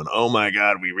really going, oh my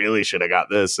God, we really should have got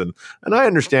this. And I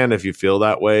understand if you feel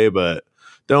that way, but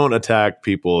don't attack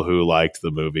people who liked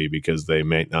the movie because they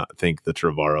may not think the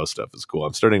Trevorrow stuff is cool.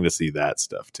 I'm starting to see that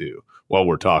stuff too while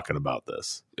we're talking about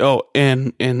this. Oh,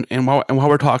 and while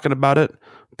we're talking about it,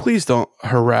 please don't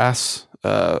harass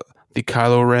the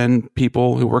Kylo Ren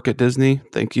people who work at Disney.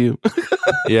 Thank you.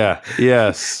 Yeah.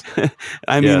 Yes.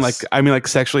 I mean, like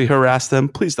sexually harass them.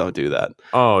 Please don't do that.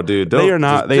 Oh, dude, They are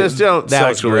not. Just don't that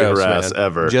was sexually gross, harass man.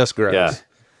 ever. Just gross. Yeah.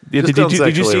 Did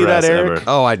you see that, Eric? Ever.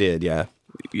 Oh, I did. Yeah.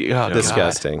 Yeah, God.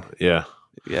 Disgusting. Yeah.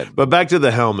 Yeah. But back to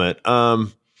the helmet. I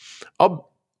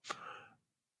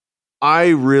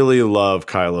really love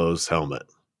Kylo's helmet.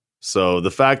 So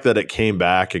the fact that it came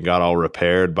back and got all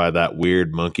repaired by that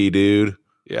weird monkey dude.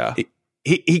 Yeah.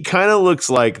 He kind of looks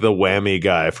like the whammy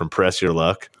guy from Press Your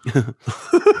Luck.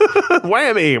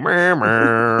 Whammy.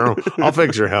 I'll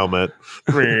fix your helmet.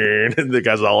 And the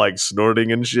guy's all like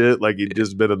snorting and shit. Like he'd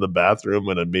just been in the bathroom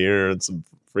with a mirror and some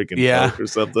freaking Coke or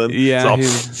something. Yeah.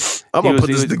 I'm going to put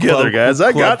this together, guys.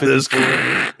 I got this.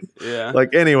 Yeah.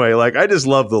 Like, anyway, like I just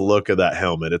love the look of that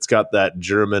helmet. It's got that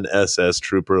German SS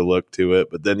trooper look to it,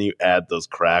 but then you add those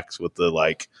cracks with the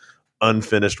like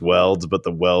unfinished welds, but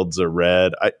the welds are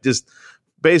red. I just,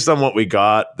 based on what we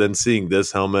got, then seeing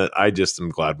this helmet, I just am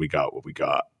glad we got what we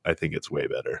got. I think it's way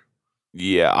better.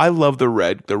 Yeah, I love the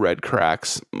red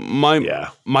cracks.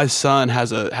 My son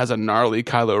has a gnarly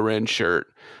Kylo Ren shirt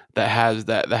that has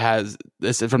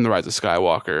this is from The Rise of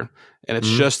Skywalker, and it's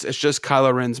just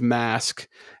Kylo Ren's mask,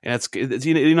 and it's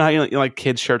you know how like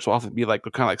kids' shirts will often be like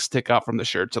kind of like stick out from the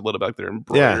shirts a little bit, like they're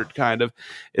embroidered kind of.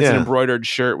 It's an embroidered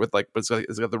shirt with like, but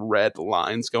it's got the red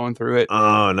lines going through it.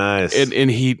 Oh, nice! And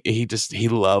he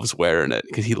loves wearing it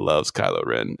because he loves Kylo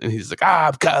Ren, and he's like,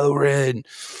 I'm Kylo Ren.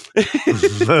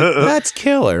 That's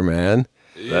killer, man.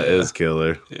 That is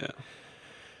killer. Yeah.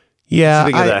 Yeah.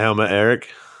 What do you think of that helmet, Eric?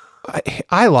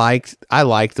 I liked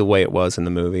the way it was in the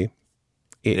movie.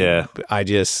 I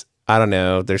don't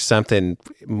know. There's something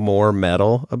more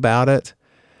metal about it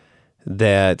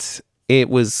that it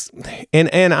was,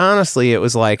 and honestly, it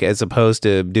was like, as opposed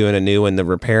to doing a new one, the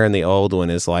repairing the old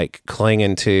one is like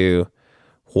clinging to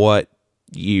what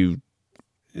you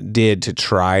did to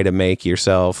try to make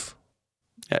yourself.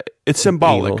 It's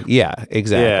symbolic. Evil. Yeah,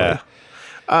 exactly.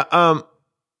 Yeah.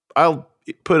 I'll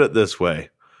put it this way.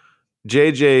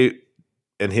 JJ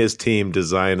and his team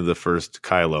designed the first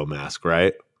Kylo mask,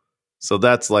 right? So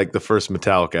that's like the first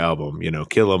Metallica album,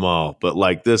 Kill 'Em All. But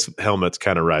like this helmet's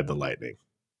kind of ride the lightning.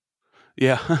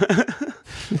 Yeah.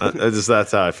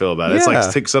 That's how I feel about it. It's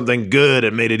like took something good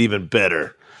and made it even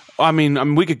better. I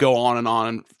mean, we could go on and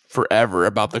on forever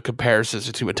about the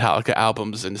comparisons to Metallica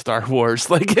albums in Star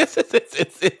Wars. Like it's.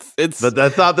 But I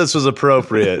thought this was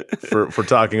appropriate for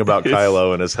talking about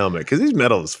Kylo and his helmet because he's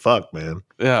metal as fuck, man.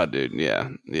 Yeah, dude. Yeah,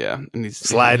 and he's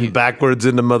sliding backwards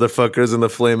into motherfuckers in the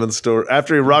flaming store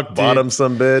after he rock bottom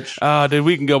some bitch. Dude,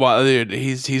 we can go by. Dude,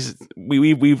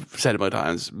 we've said it many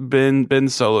times. Ben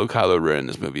Solo Kylo Ren in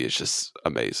this movie is just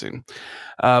amazing.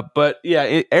 But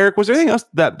yeah, Eric, was there anything else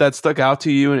that stuck out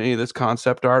to you in any of this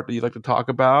concept art that you'd like to talk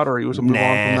about, or you want to move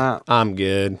on from that? I'm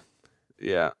good.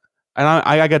 Yeah, and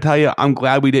I gotta tell you, I'm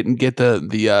glad we didn't get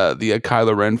the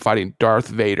Kylo Ren fighting Darth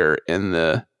Vader in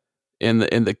the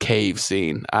cave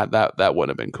scene. That wouldn't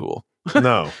have been cool.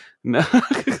 No.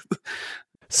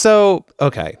 So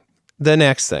okay, the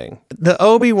next thing, the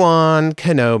Obi-Wan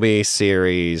Kenobi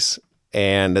series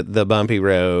and the bumpy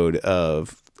road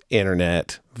of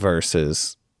internet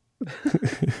versus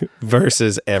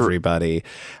everybody.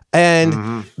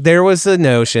 And there was the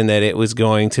notion that it was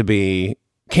going to be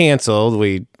canceled.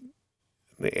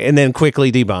 And then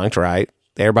quickly debunked, right?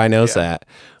 Everybody knows that.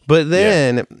 But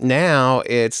then now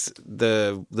it's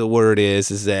the word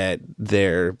is that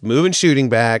they're moving shooting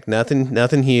back.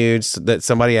 Nothing huge. That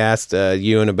somebody asked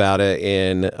Ewan about it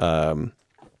in a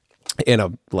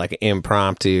like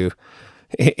impromptu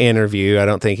interview. I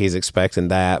don't think he's expecting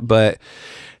that, but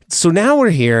so now we're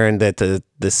hearing that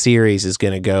the series is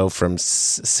going to go from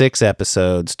 6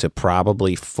 episodes to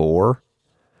probably 4,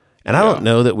 and I don't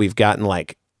know that we've gotten I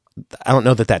don't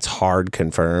know that that's hard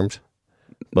confirmed,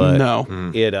 but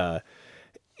no, it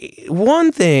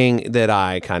one thing that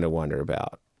I kind of wonder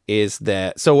about is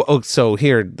that so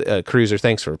here Cruiser,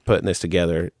 thanks for putting this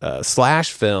together.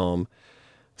 Slash Film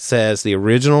says the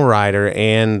original writer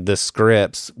and the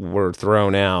scripts were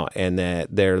thrown out and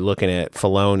that they're looking at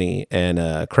Filoni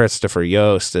and Christopher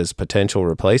Yost as potential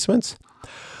replacements.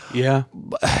 Yeah.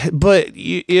 But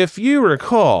if you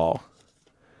recall,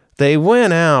 They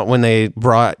went out when they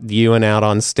brought Ewan out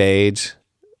on stage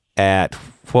at,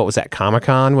 what was that,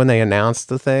 Comic-Con, when they announced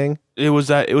the thing? It was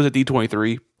a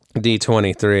D23.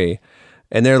 D23.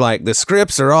 And they're like, the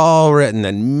scripts are all written,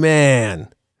 and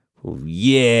man,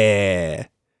 yeah.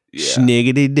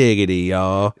 Schniggity diggity,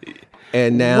 y'all.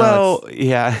 And now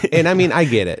and I mean, I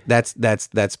get it. That's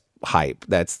hype.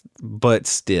 But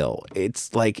still,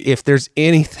 it's like, if there's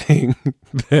anything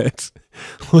that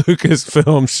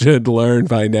Lucasfilm should learn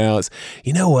by now, is,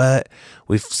 you know what?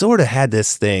 We've sort of had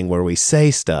this thing where we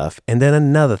say stuff and then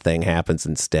another thing happens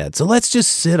instead. So let's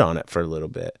just sit on it for a little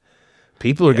bit.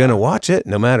 People are going to watch it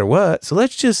no matter what. So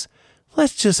let's just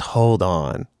hold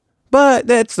on. But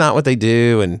that's not what they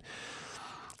do, and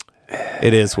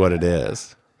it is what it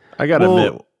is. I got to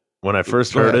admit, when I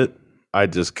first heard it, I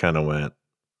just kind of went,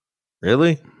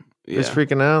 really? He's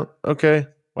freaking out? Okay.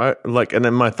 Why? Like, and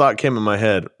then my thought came in my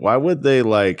head, why would they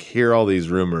like hear all these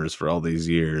rumors for all these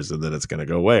years and then it's going to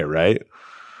go away, right?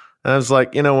 And I was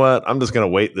like, you know what? I'm just going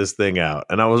to wait this thing out.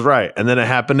 And I was right. And then it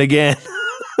happened again.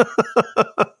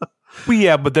 Well,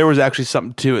 yeah, but there was actually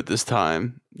something to it this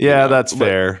time. Yeah, that's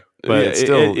fair. But it's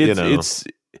still,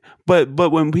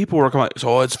 But when people were like,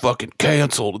 "Oh, it's fucking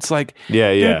canceled," it's like,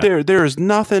 there is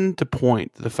nothing to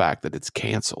point to the fact that it's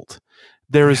canceled.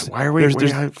 There is. Why are we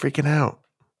freaking out?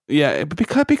 Yeah, but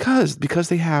because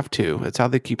they have to. It's how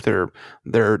they keep their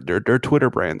Twitter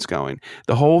brands going.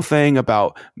 The whole thing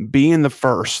about being the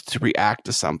first to react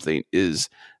to something is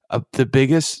the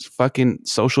biggest fucking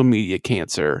social media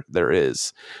cancer there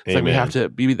is. It's like we have to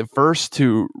be the first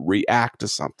to react to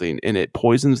something, and it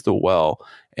poisons the well,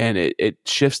 and it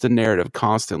shifts the narrative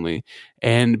constantly,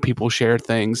 and people share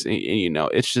things, and you know,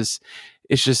 it's just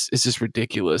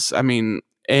ridiculous. I mean,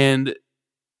 and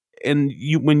when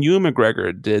Ewan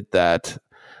McGregor did that,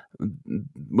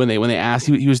 when they asked,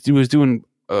 he was doing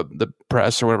the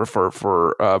press or whatever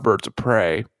for Birds of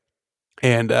Prey.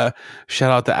 And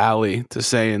shout out to Ali to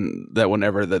saying that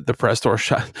whenever the press tour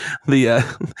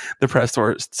the press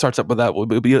tour starts up with that,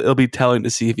 it'll be telling to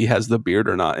see if he has the beard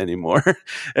or not anymore.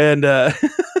 And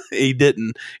he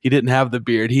didn't have the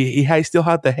beard. He still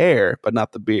had the hair, but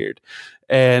not the beard.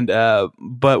 And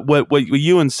but what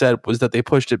Ewan said was that they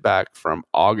pushed it back from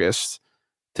August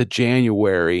to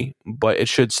January, but it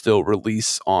should still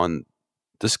release on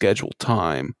the scheduled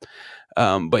time.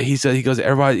 But he goes,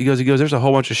 there's a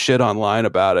whole bunch of shit online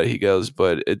about it. He goes,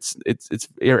 but it's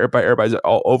everybody's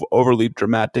all overly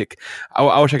dramatic.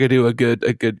 I wish I could do a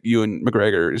good Ewan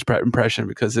McGregor impression,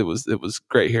 because it was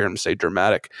great hearing him say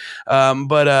dramatic.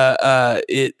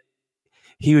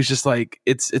 He was just like,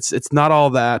 it's not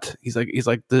all that. He's like, we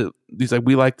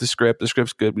like the script. The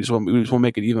script's good. We just want to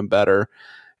make it even better.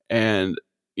 And,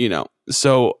 you know,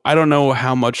 so I don't know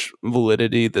how much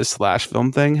validity this /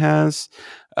 film thing has.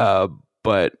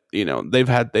 But you know, they're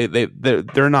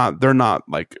not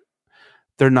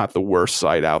the worst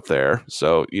site out there.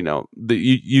 So, you know,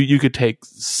 you could take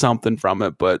something from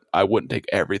it, but I wouldn't take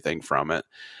everything from it.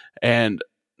 And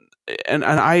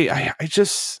I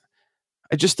just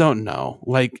don't know.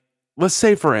 Like, let's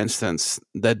say, for instance,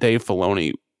 that Dave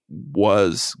Filoni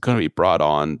was going to be brought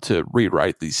on to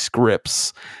rewrite these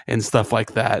scripts and stuff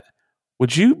like that.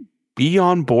 Would you be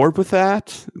on board with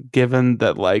that, given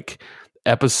that, like,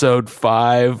 episode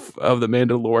 5 of The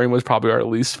Mandalorian was probably our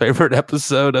least favorite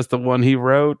episode? That's the one he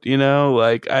wrote, you know?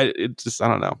 Like, I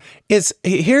don't know.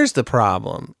 Here's the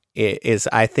problem. Is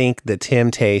I think the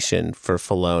temptation for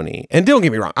Filoni, and don't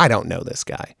get me wrong, I don't know this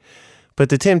guy, but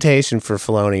the temptation for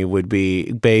Filoni would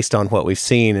be, based on what we've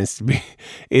seen,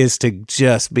 is to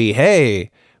just be,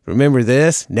 hey, remember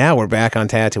this? Now we're back on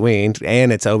Tatooine,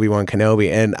 and it's Obi-Wan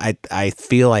Kenobi, and I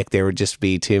feel like there would just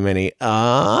be too many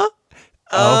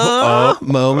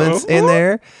moments in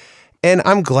there. And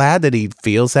I'm glad that he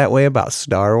feels that way about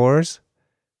Star Wars,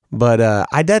 but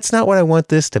that's not what I want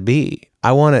this to be.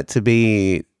 I want it to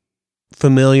be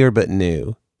familiar but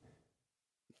new.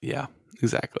 Yeah,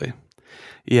 exactly.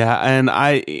 Yeah,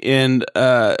 and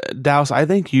Douse, I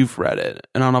think you've read it,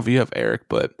 and I don't know if you have, Eric,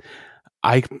 but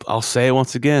I'll say it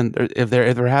once again. If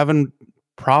they're having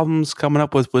problems coming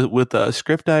up with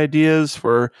script ideas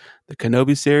for the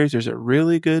Kenobi series, there's a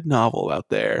really good novel out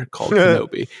there called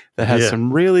Kenobi that has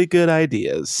some really good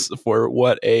ideas for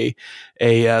what a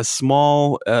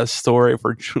small story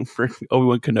for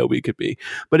Obi-Wan Kenobi could be.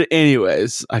 But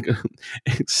anyways,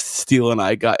 Steele and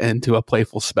I got into a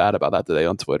playful spat about that today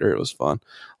on Twitter. It was fun.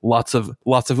 Lots of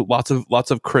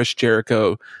Chris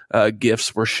Jericho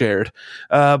gifs were shared,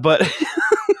 but.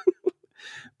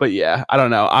 But yeah, I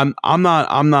don't know. I'm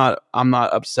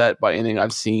not upset by anything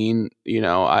I've seen. You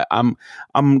know, I'm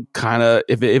kind of,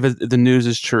 if the news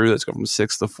is true, let's go from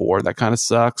 6 to 4. That kind of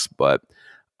sucks. But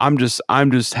I'm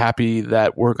just happy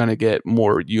that we're gonna get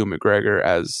more Ewan McGregor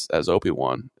as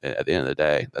Obi-Wan at the end of the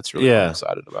day. That's really what I'm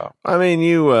excited about. I mean,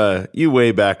 you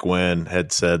way back when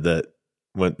had said that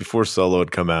before Solo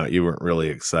had come out, you weren't really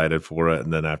excited for it,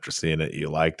 and then after seeing it, you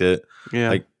liked it. Yeah.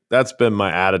 Like that's been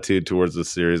my attitude towards the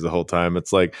series the whole time.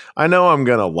 It's like I know I'm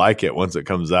gonna like it once it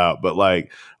comes out, but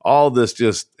like all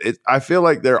this I feel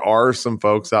like there are some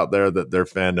folks out there that their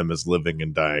fandom is living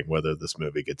and dying whether this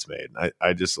movie gets made.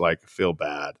 I just like feel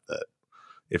bad that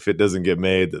if it doesn't get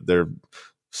made, that their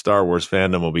Star Wars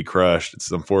fandom will be crushed.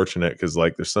 It's unfortunate because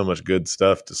like there's so much good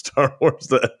stuff to Star Wars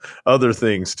that other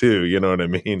things too. You know what I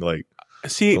mean? like.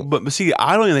 See,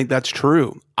 I don't even think that's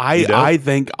true. I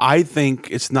think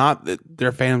it's not that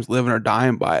their fans living or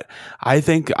dying by it. I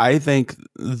think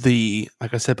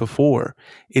like I said before,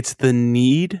 it's the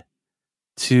need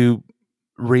to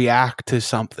react to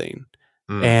something.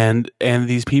 And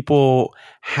these people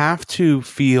have to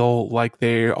feel like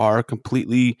they are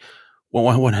completely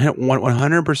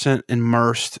 100%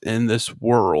 immersed in this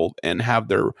world and have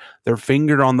their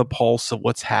finger on the pulse of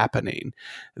what's happening,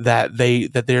 that they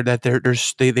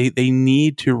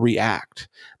need to react.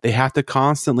 They have to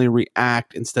constantly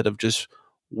react instead of just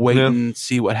wait and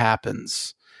see what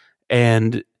happens.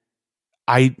 And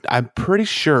I'm pretty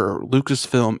sure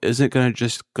Lucasfilm isn't going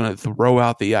to throw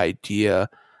out the idea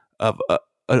of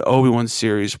an Obi-Wan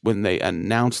series when they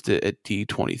announced it at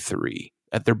D23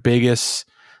 at their biggest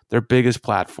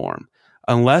platform.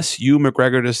 Unless Ewan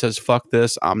McGregor just says "fuck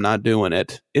this," I'm not doing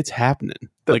it. It's happening.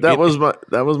 That was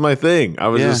my thing. I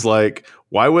was just like,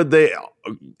 why would they?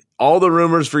 All the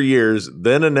rumors for years,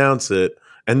 then announce it,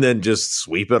 and then just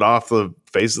sweep it off the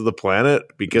face of the planet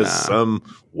because some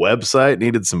website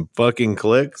needed some fucking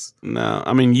clicks. No,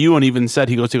 I mean, Ewan even said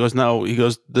he goes,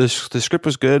 the script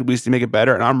was good. We need to make it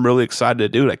better, and I'm really excited to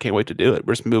do it. I can't wait to do it.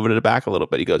 We're just moving it back a little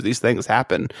bit. He goes, these things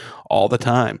happen all the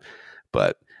time,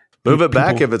 but. Move it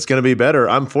back if it's going to be better.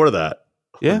 I'm for that.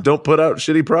 Yeah. Don't put out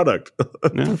shitty product.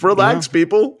 Relax,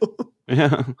 people.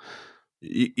 Yeah.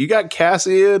 You got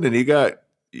Cassian and you got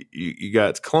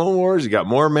Clone Wars. You got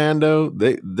more Mando.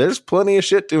 There's plenty of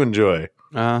shit to enjoy.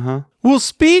 Uh-huh. Well,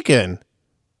 speaking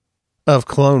of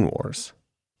Clone Wars,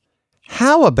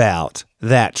 how about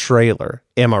that trailer?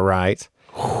 Am I right?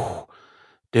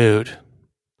 Dude.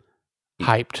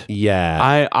 Hyped.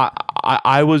 Yeah.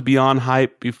 I was beyond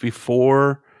hype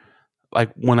before. Like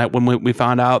when we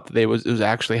found out that it was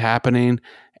actually happening,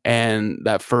 and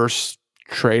that first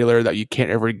trailer that you can't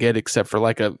ever get except for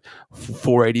like a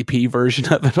 480p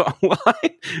version of it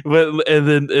online.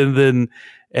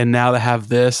 And now to have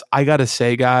this, I gotta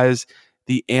say, guys,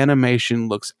 the animation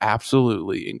looks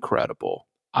absolutely incredible.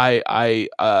 And one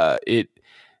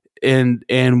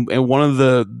of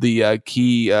the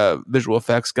key visual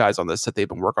effects guys on this said they've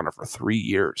been working on it for 3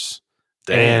 years.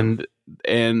 Damn.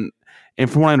 And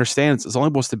from what I understand, it's only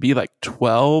supposed to be like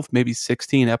 12, maybe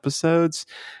 16 episodes.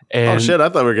 And oh shit! I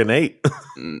thought we were getting 8.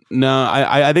 No,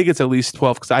 I think it's at least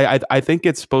 12 because I think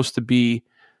it's supposed to be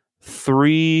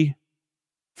 3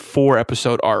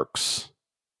 4-episode arcs.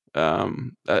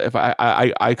 If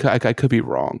I could be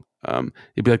wrong. It'd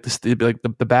be like this. It'd be like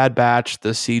the Bad Batch,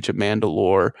 the Siege of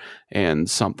Mandalore, and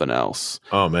something else.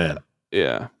 Oh man,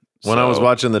 yeah. When I was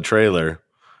watching the trailer,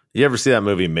 you ever see that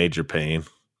movie Major Payne?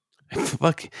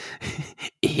 Fuck.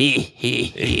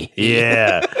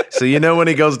 Yeah. So you know when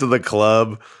he goes to the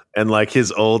club and like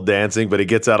his old dancing, but he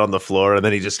gets out on the floor and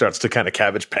then he just starts to kind of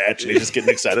Cabbage Patch and he's just getting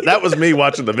excited. That was me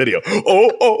watching the video.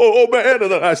 Oh man!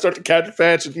 And then I start to Cabbage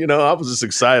Patch, and I was just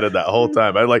excited that whole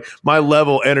time. I like my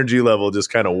energy level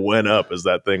just kind of went up as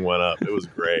that thing went up. It was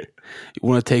great. You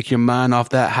want to take your mind off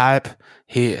that hype?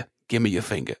 Here, give me your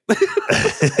finger.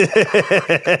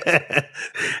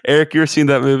 Eric, you ever seen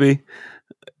that movie?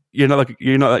 You're not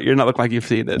looking like you've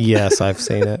seen it. Yes, I've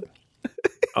seen it.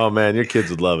 Oh man, your kids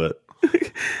would love it.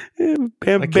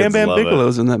 Bam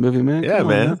Bigelow's in that movie, man. Yeah,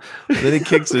 man. Then he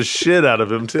kicks the shit out of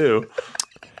him too.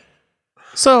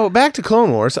 So back to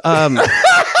Clone Wars. I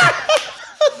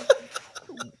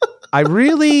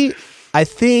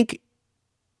think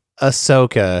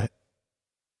Ahsoka,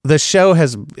 the show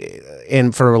has,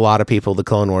 and for a lot of people, the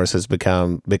Clone Wars has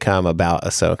become about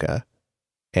Ahsoka.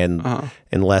 And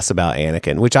less about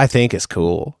Anakin, which I think is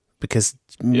cool because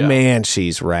man,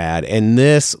 she's rad. And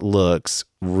this looks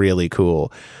really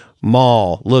cool.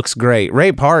 Maul looks great.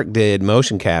 Ray Park did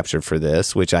motion capture for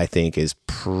this, which I think is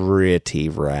pretty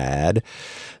rad.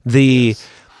 You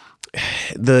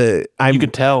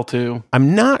could tell too.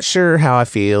 I'm not sure how I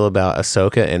feel about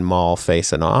Ahsoka and Maul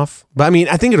facing off, but I mean,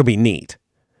 I think it'll be neat.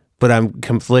 But I'm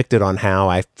conflicted on how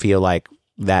I feel like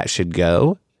that should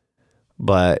go.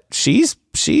 But she's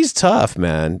tough,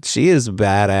 man. She is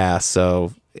badass.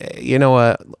 So you know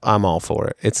what? I'm all for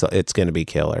it. It's going to be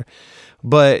killer.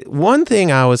 But one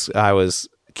thing I was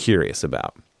curious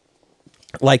about,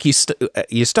 like you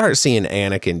start seeing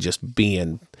Anakin just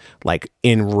being like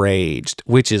enraged,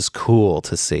 which is cool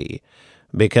to see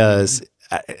because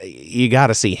you got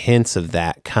to see hints of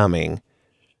that coming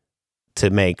to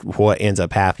make what ends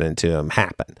up happening to him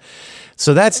happen.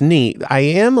 So that's neat.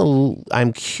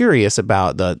 I'm curious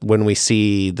about when we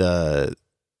see the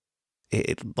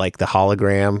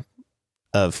hologram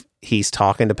of he's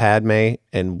talking to Padme,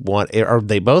 and are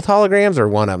they both holograms or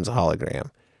one of them's a hologram?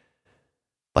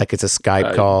 Like it's a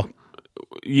Skype call.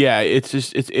 Yeah, it's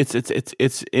just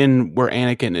it's in where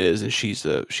Anakin is, and she's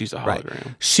a hologram. Right.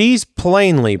 She's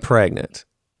plainly pregnant.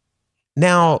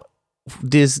 Now,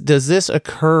 does this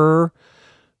occur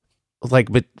like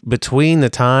between the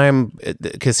time,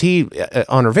 because he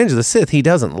on Revenge of the Sith, he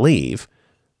doesn't leave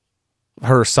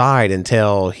her side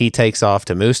until he takes off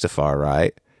to Mustafar,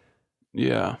 right?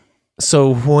 Yeah.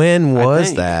 So when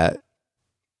was that?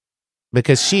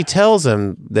 Because she tells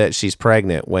him that she's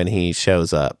pregnant when he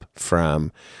shows up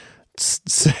from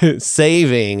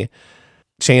saving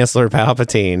Chancellor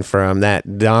Palpatine from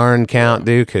that darn Count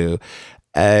Dooku,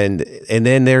 and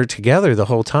then they're together the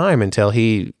whole time until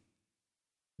he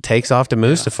takes off to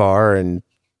Mustafar, and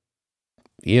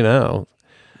you know.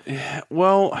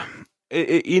 Well,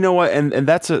 you know what, and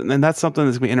that's something that's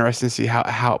gonna be interesting to see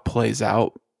how it plays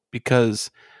out, because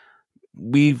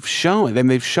they've shown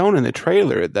in the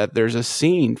trailer that there's a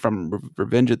scene from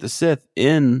Revenge of the Sith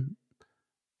in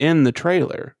the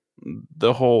trailer.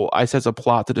 The whole I says a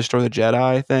plot to destroy the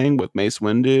Jedi thing with Mace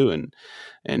Windu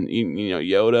and you know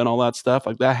Yoda and all that stuff,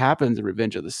 like that happens in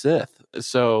Revenge of the Sith.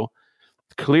 So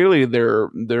clearly they're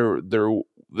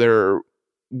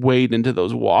wading into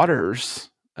those waters.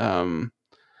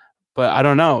 But I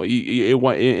don't know.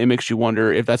 It makes you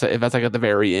wonder if that's like at the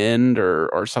very end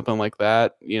or something like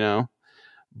that, you know.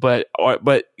 But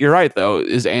you're right though.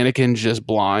 Is Anakin just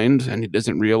blind and he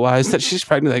doesn't realize that she's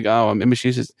pregnant? Like, oh, maybe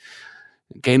she's just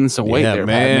gaining some weight there.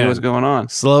 Man, what's going on?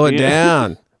 Slow it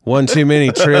down. One too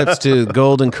many trips to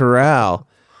Golden Corral.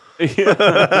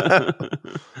 Yeah.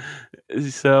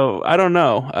 So I don't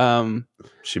know.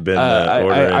 She been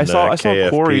ordering I saw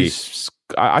KFP.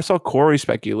 I saw Corey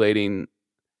speculating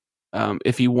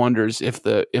if he wonders if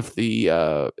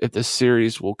the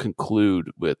series will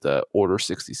conclude with Order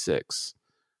 66,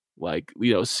 like,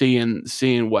 you know,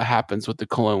 seeing what happens with the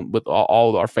clone, with all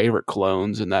of our favorite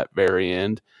clones in that very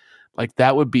end. Like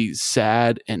that would be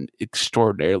sad and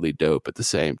extraordinarily dope at the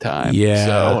same time. Yeah,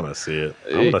 so, I want to see it.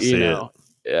 I want to see it.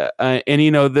 Yeah, and you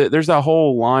know, there's that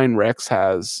whole line Rex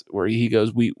has where he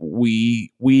goes, "We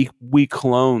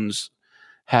clones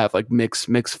have like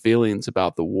mixed feelings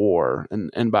about the war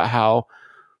and about how,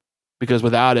 because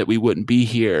without it we wouldn't be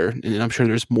here." And I'm sure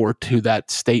there's more to that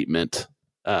statement.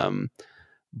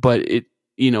 But it,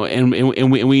 you know, and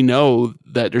we know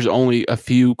that there's only a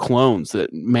few clones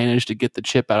that managed to get the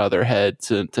chip out of their head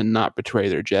to not betray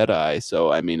their Jedi.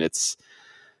 So I mean, it's,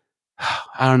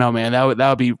 I don't know, man. That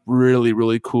would be really,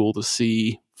 really cool to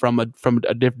see from a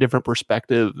different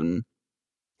perspective. And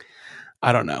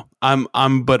I don't know.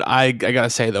 But I gotta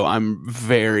say though, I'm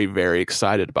very, very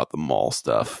excited about the Maul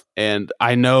stuff, and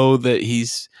I know that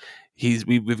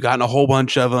we've gotten a whole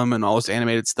bunch of them and all this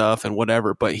animated stuff and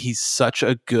whatever. But he's such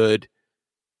a good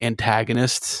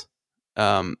antagonist,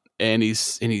 and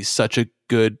he's such a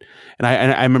good. And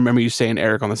I remember you saying,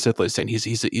 Eric, on the Sith List, saying he's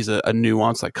a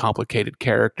nuanced, like complicated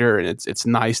character, and it's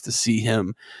nice to see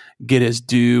him get his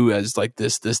due as like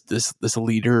this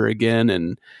leader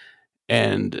again,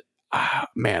 and.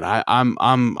 Man,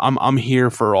 I'm here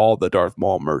for all the Darth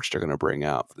Maul merch they're going to bring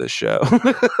out for this show.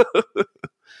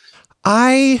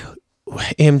 I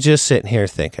am just sitting here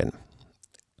thinking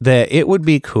that it would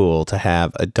be cool to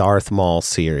have a Darth Maul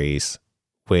series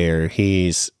where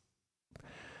he's,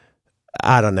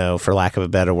 I don't know, for lack of a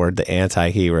better word, the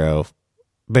anti-hero,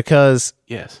 because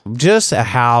yes, just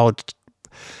how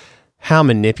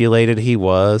manipulated he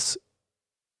was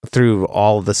through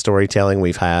all of the storytelling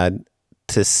we've had.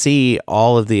 To see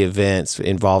all of the events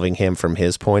involving him from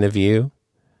his point of view,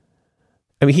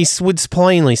 I mean, he would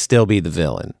plainly still be the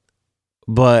villain,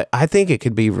 but I think it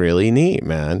could be really neat,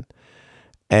 man.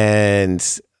 And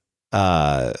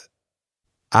I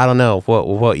don't know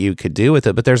what you could do with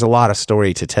it, but there's a lot of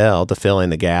story to tell to fill in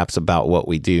the gaps about what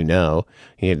we do know.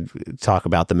 You talk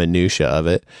about the minutia of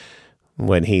it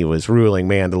when he was ruling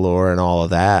Mandalore and all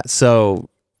of that. So.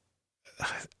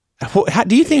 How,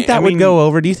 do you think that would go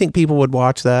over? Do you think people would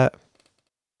watch that?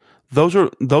 Those are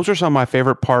some of my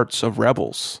favorite parts of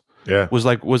Rebels. Yeah, was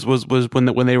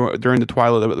when they were during the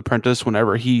Twilight of the Apprentice.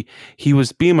 Whenever he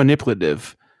was being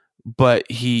manipulative, but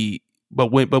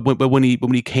when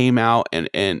he came out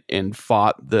and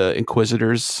fought the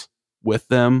Inquisitors with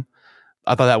them,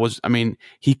 I thought that was, I mean,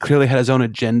 he clearly had his own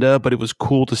agenda, but it was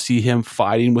cool to see him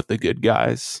fighting with the good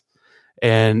guys,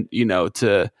 and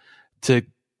to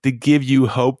give you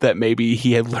hope that maybe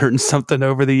he had learned something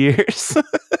over the years.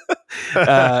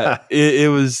 It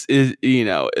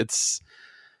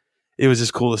was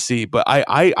just cool to see. But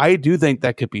I do think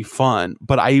that could be fun.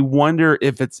 But I wonder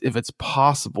if it's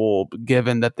possible,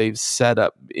 given that they've set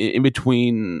up in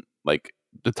between like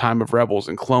the time of Rebels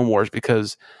and Clone Wars,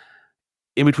 because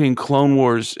in between Clone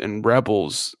Wars and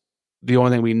Rebels, the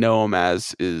only thing we know him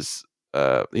as is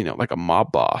like a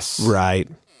mob boss, right?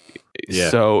 Yeah.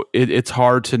 So it's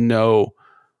hard to know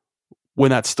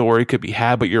when that story could be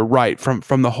had. But you're right,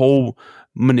 from the whole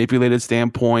manipulated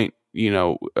standpoint,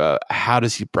 how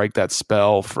does he break that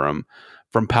spell from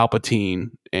Palpatine,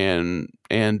 and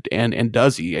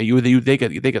does he? You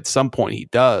think at some point he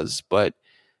does, but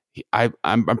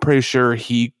I'm pretty sure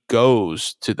he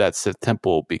goes to that Sith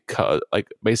temple because, like,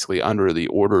 basically under the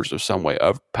orders of some way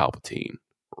of Palpatine,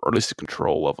 or at least the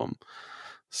control of him.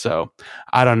 So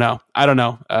I don't know.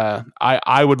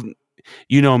 I would,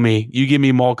 me, you give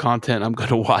me Maul content, I'm going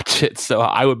to watch it. So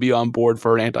I would be on board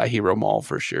for an anti-hero Maul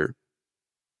for sure.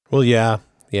 Well, yeah.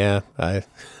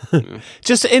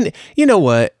 Just, and you know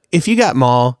what? If you got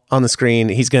Maul on the screen,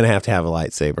 he's going to have a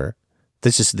lightsaber.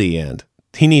 That's just the end.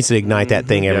 He needs to ignite that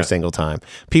thing every single time.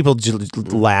 People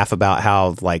laugh about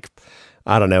how, like,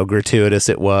 I don't know, gratuitous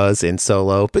it was in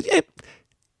Solo, but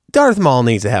Darth Maul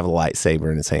needs to have a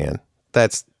lightsaber in his hand.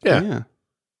 That's yeah.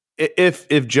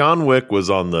 If John Wick was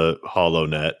on the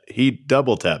HoloNet, he'd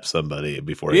double tap somebody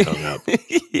before he hung up.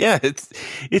 Yeah, it's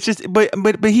just, but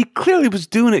he clearly was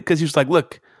doing it because he was like,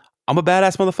 "Look, I'm a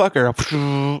badass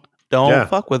motherfucker. Don't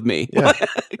fuck with me." Yeah.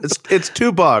 it's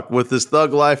Tupac with his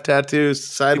Thug Life tattoo,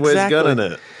 sideways gun in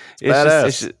it. It's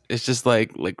badass. It's just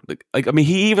like I mean,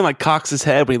 he even like cocks his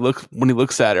head when he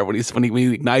looks at her when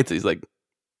he ignites it. He's like,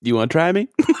 "You want to try me?"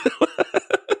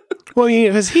 Well,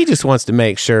 because he just wants to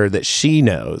make sure that she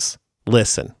knows.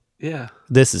 Listen,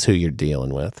 this is who you're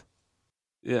dealing with.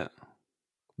 Yeah,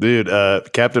 dude.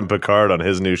 Captain Picard on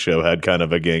his new show had kind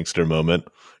of a gangster moment.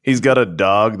 He's got a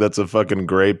dog that's a fucking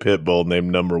gray pit bull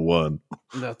named Number One.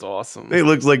 That's awesome. He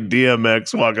looks like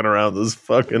DMX walking around this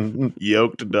fucking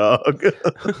yoked dog.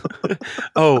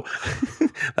 Oh,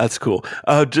 that's cool.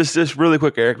 Just really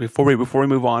quick, Eric, before we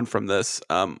move on from this,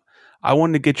 I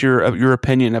wanted to get your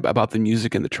opinion about the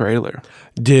music in the trailer.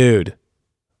 Dude,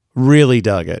 really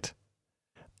dug it.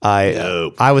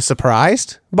 I was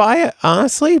surprised by it,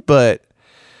 honestly, but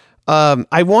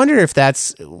I wonder if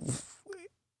that's.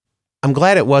 I'm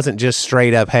glad it wasn't just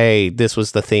straight up, hey, this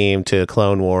was the theme to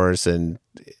Clone Wars, and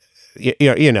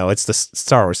it's the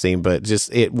Star Wars theme, but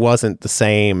just it wasn't the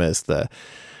same as the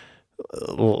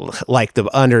like the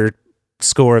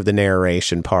underscore of the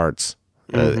narration parts.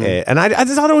 And I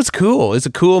just thought it was cool. It's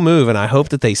a cool move, and I hope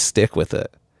that they stick with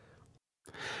it.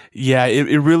 Yeah,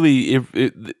 it really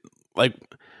like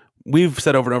we've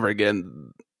said over and over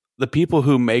again, the people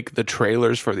who make the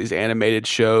trailers for these animated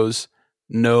shows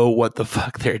know what the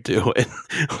fuck they're doing.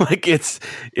 Like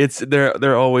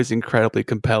they're always incredibly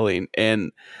compelling,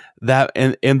 and that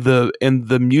and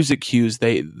the music cues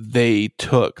they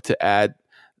took to add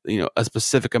a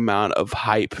specific amount of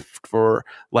hype for,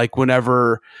 like,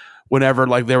 whenever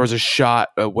like there was a shot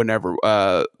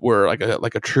where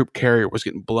like a troop carrier was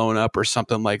getting blown up or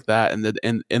something like that, and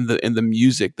the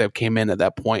music that came in at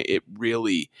that point, it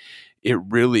really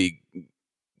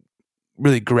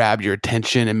grabbed your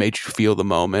attention and made you feel the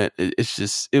moment.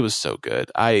 It was so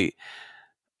good. I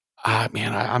can't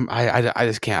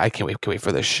wait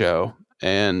for this show.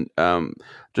 And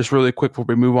just really quick before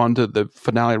we move on to the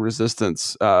finale of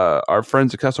Resistance, our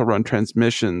friends at Kessel Run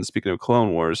Transmissions, speaking of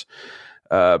Clone Wars,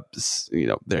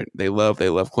 they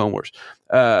love Clone Wars.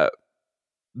 They're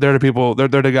the people. They're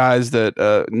the guys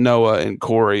that Noah and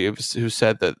Corey who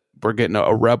said that we're getting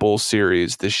a Rebels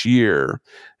series this year,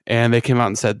 and they came out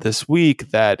and said this week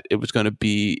that it was going to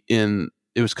be come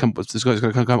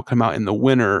out in the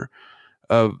winter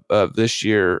of this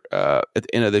year, at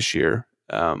the end of this year,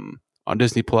 on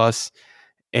Disney Plus,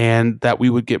 and that we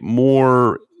would get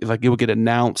more, like it would get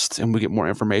announced and we get more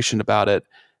information about it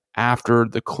after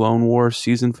the Clone Wars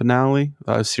season finale,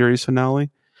 series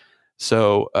finale.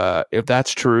 So if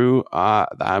that's true,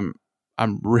 I'm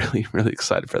really, really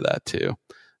excited for that too.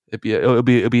 It'll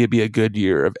be a good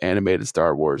year of animated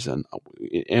Star Wars, and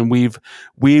we've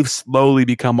slowly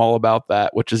become all about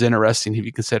that, which is interesting if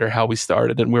you consider how we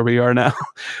started and where we are now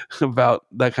about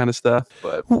that kind of stuff.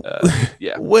 But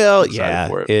yeah, well, yeah,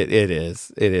 it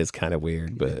is kind of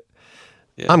weird, but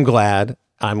I'm glad.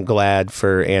 I'm glad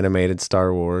for animated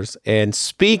Star Wars. And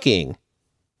speaking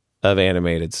of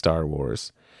animated Star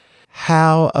Wars,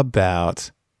 how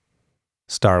about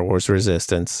Star Wars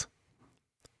Resistance?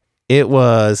 It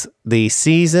was the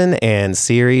season and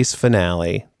series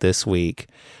finale this week.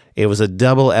 It was a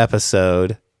double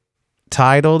episode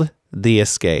titled The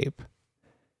Escape.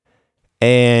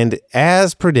 And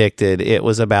as predicted, it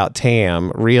was about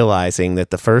Tam realizing that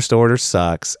the First Order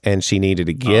sucks and she needed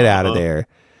to get out of there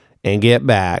and get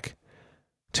back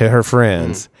to her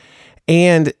friends.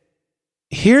 And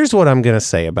here's what I'm going to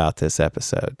say about this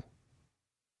episode.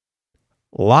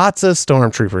 Lots of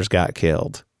stormtroopers got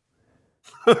killed.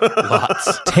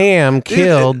 Lots. Tam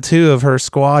killed 2 of her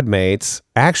squad mates,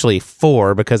 actually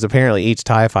 4, because apparently each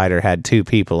TIE fighter had 2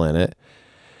 people in it.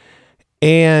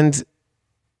 And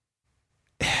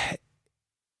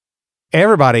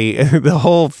everybody, the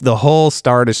whole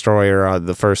Star Destroyer on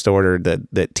the First Order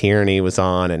that Tierney was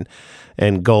on,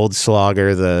 and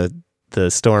Goldschlager, the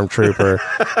stormtrooper,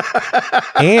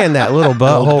 and that little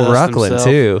butthole Rucklin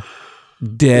too.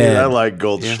 Dead. Yeah, I like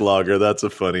Goldschlager. That's a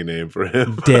funny name for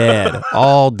him. Dead.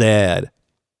 All dead.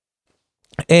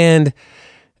 And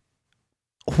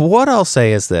what I'll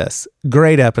say is this.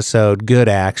 Great episode. Good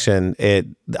action.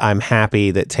 I'm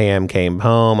happy that Tam came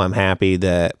home. I'm happy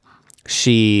that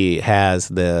she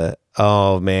has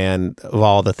oh man, of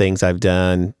all the things I've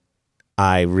done,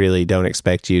 I really don't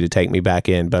expect you to take me back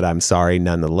in, but I'm sorry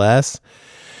nonetheless.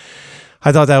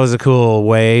 I thought that was a cool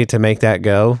way to make that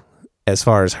go, as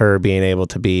far as her being able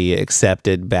to be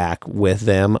accepted back with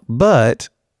them. But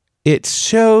it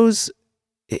shows,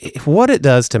 what it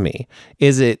does to me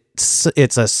is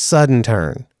it's a sudden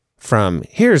turn from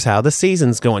here's how the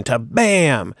season's going to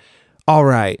bam. All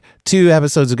right. 2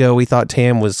 episodes ago, we thought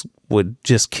Tam would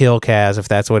just kill Kaz if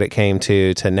that's what it came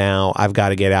to now I've got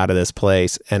to get out of this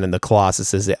place. And then the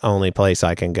Colossus is the only place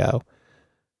I can go.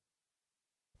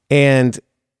 And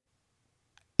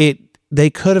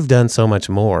they could have done so much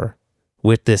more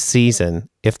with this season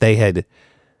if they had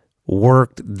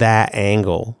worked that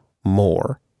angle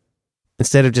more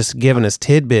instead of just giving us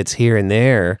tidbits here and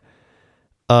there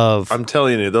of. I'm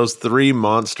telling you, those 3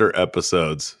 monster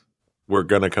episodes were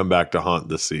going to come back to haunt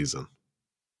this season.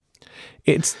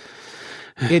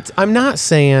 I'm not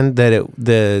saying that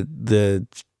the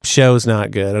show's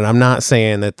not good, and I'm not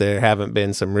saying that there haven't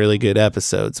been some really good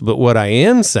episodes, but what I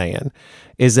am saying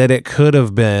is that it could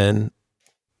have been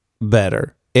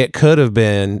better. It could have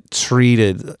been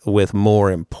treated with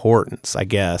more importance, I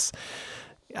guess.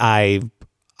 I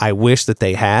wish that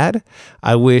they had.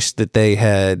 I wish that they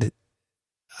had,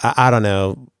 I don't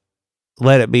know,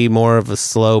 let it be more of a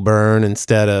slow burn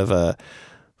instead of a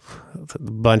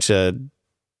bunch of,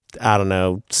 I don't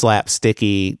know,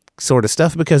 slapsticky sort of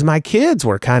stuff, because my kids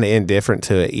were kind of indifferent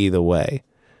to it either way.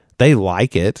 They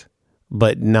like it,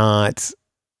 but not,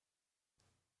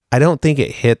 I don't think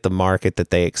it hit the market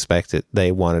that they expected,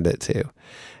 they wanted it to.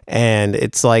 And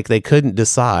it's like they couldn't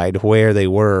decide where they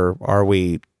were. Are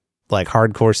we like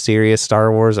hardcore serious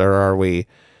Star Wars, or are we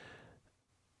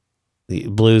the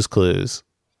Blue's Clues?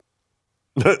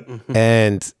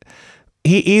 And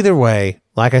either way,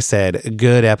 like I said, a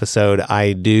good episode.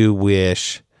 I do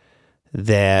wish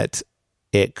that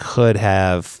it could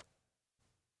have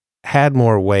had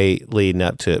more weight leading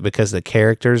up to it, because the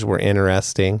characters were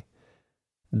interesting.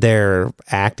 Their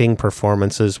acting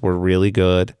performances were really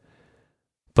good,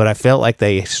 but I felt like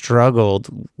they struggled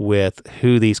with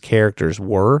who these characters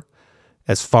were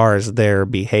as far as their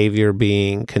behavior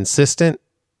being consistent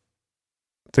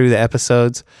through the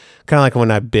episodes. Kind of like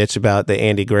when I bitch about the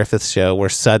Andy Griffith Show, where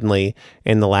suddenly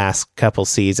in the last couple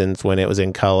seasons when it was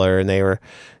in color and they were,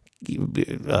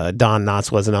 Don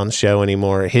Knotts wasn't on the show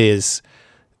anymore, his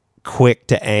quick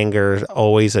to anger,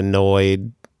 always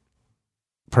annoyed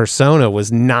persona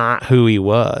was not who he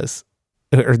was,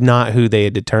 or not who they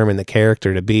had determined the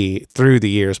character to be through the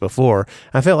years before.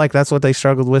 I felt like that's what they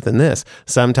struggled with in this.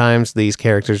 Sometimes these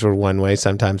characters were one way,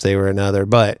 sometimes they were another,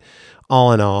 but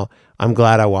all in all, I'm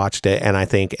glad I watched it, and I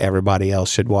think everybody else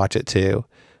should watch it too.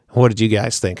 What did you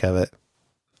guys think of it?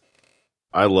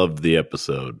 I loved the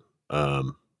episode. I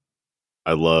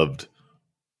loved,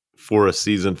 for a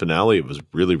season finale, it was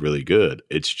really, really good.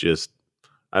 It's just,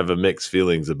 I have a mixed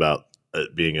feelings about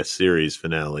it being a series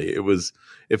finale.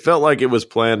 It felt like it was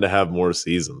planned to have more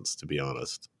seasons, to be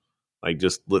honest. Like,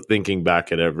 just thinking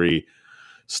back at every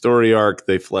story arc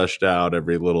they fleshed out,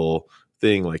 every little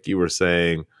thing, like you were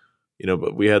saying,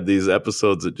 but we had these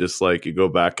episodes that just, like, you go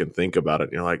back and think about it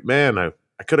and you're like, man, I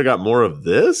could have got more of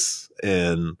this.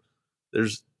 And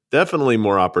there's definitely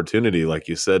more opportunity, like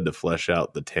you said, to flesh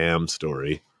out the Tam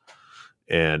story.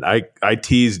 And I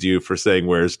teased you for saying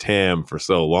where's Tam for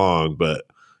so long, but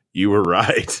you were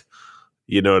right.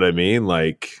 You know what I mean?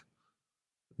 Like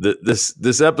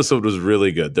this episode was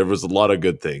really good. There was a lot of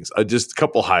good things. Just a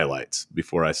couple highlights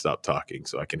before I stop talking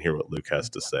so I can hear what Luke has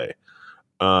to say.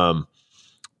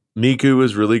 Miku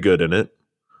was really good in it.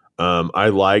 I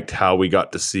liked how we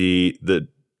got to see the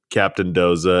Captain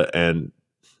Doza and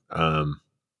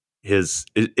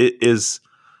is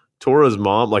Tora's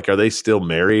mom, like, are they still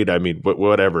married? I mean,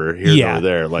 whatever, here or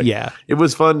there. Like, it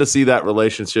was fun to see that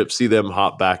relationship, see them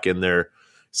hop back in there,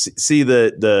 see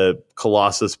the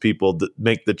Colossus people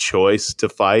make the choice to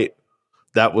fight.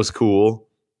 That was cool.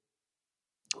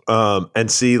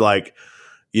 And see, like,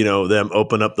 you know, them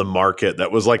open up the market.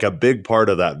 That was like a big part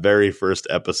of that very first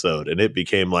episode. And it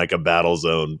became like a battle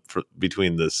zone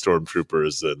between the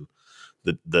stormtroopers and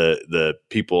the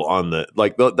people on the,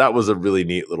 like, that was a really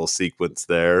neat little sequence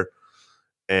there.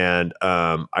 And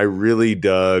I really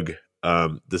dug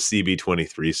the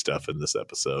CB-23 stuff in this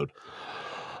episode.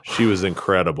 She was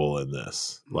incredible in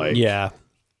this. Like,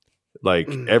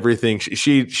 everything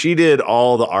she did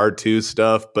all the R2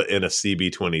 stuff, but in a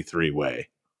CB-23 way.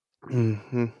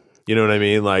 Mm-hmm. You know what I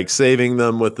mean? Like saving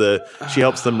them with she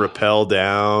helps them rappel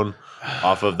down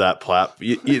off of that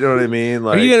platform. You know what I mean?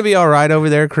 Like, are you going to be all right over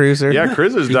there, Cruiser? Yeah,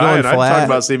 Cruiser's dying. I'm talking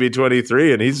about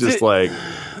CB-23, and he's just like...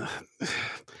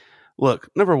 Look,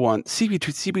 number one,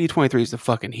 CB-23 is the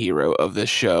fucking hero of this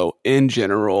show in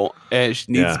general. And it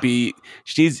needs to be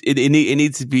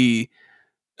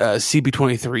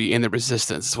CB-23 in the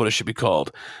Resistance is what it should be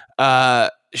called.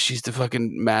 She's the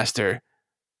fucking master.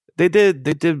 They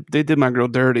did my girl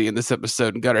dirty in this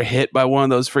episode and got her hit by one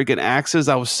of those freaking axes.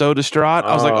 I was so distraught.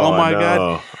 I was like, "Oh my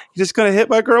god, you just gonna hit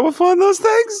my girl with one of those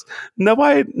things?"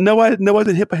 Nobody's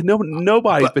been hit by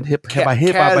nobody's been hit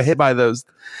by those.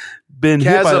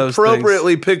 Kaz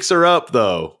appropriately picks her up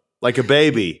though, like a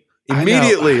baby.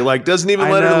 Immediately, like doesn't even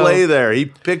let her lay there. He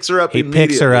picks her up. He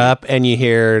picks her up, and you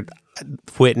hear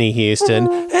Whitney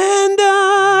Houston and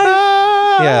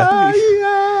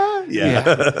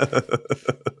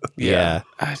yeah.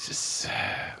 I just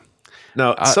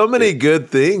so many good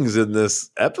things in this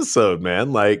episode,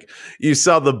 man. Like you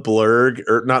saw the blurg,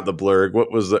 or not the blurg. What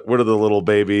are the little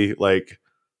baby like?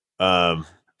 The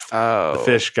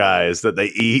fish guys that they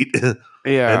eat, and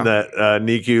that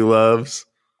Niku loves.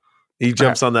 He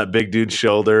jumps on that big dude's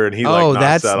shoulder, and he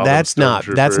knocks out all that's not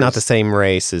the same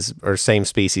race as or same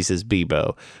species as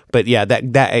Bebo, but yeah,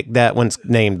 that one's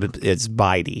named is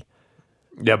Bitey.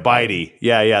 Yeah, Bitey.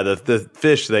 Yeah. The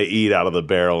fish they eat out of the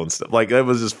barrel and stuff. Like that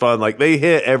was just fun. Like they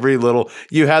hit every little.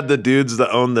 You had the dudes that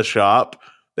own the shop.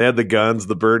 They had the guns,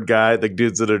 the bird guy, the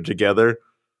dudes that are together.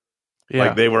 Yeah.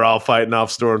 Like they were all fighting off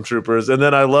stormtroopers, and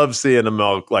then I love seeing them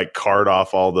all like cart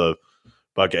off all the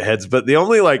bucket heads. But the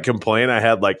only like complaint I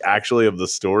had like actually of the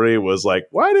story was like,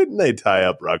 why didn't they tie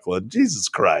up Rucklin? Jesus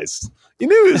Christ! You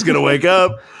knew he was gonna wake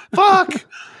up. Fuck.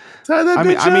 Tie that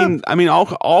bitch up. I mean,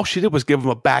 all she did was give him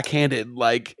a backhanded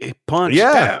like punch.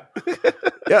 Yeah,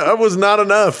 that was not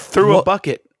enough. Through a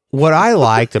bucket. What I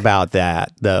liked about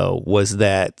that though was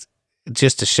that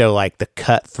just to show like the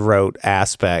cutthroat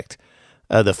aspect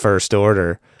of the First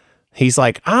Order. He's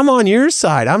like, I'm on your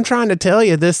side. I'm trying to tell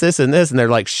you this, and this. And they're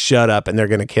like, shut up. And they're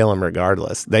going to kill him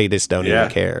regardless. They just don't even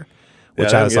care.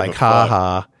 Which I was like, ha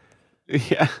ha.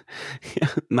 Yeah.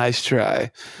 Nice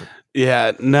try.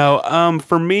 Yeah. No,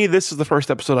 for me, this is the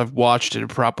first episode I've watched in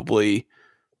probably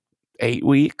 8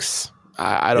 weeks.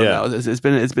 I don't know. It's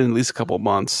been at least a couple of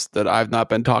months that I've not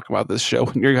been talking about this show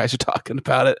when you guys are talking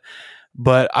about it.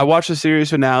 But I watched the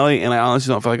series finale, and I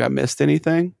honestly don't feel like I missed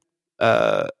anything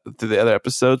through the other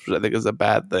episodes, which I think is a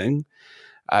bad thing.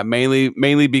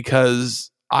 Mainly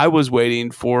because I was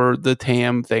waiting for the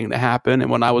Tam thing to happen,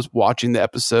 and when I was watching the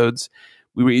episodes,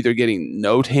 we were either getting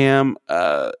no Tam,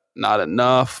 not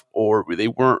enough, or they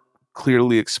weren't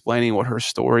clearly explaining what her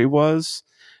story was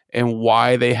and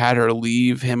why they had her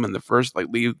leave him in the first place.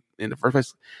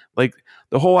 Like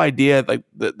the whole idea, like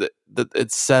that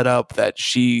it's set up that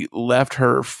she left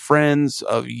her friends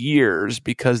of years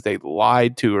because they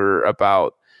lied to her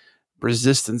about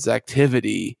resistance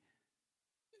activity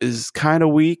is kind of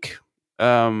weak.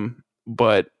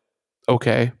 But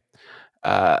okay.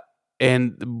 But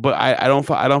I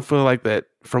don't feel like that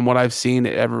from what I've seen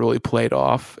it ever really played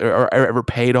off or ever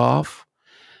paid off.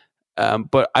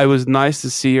 But I was nice to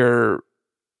see her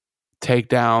take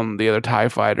down the other TIE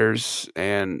fighters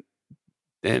and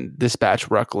dispatch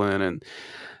Rucklin and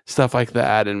stuff like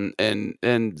that,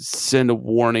 and send a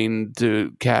warning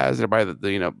to Kaz, everybody that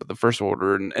the First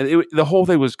Order, and the whole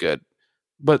thing was good.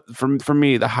 But for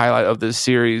me, the highlight of this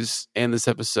series and this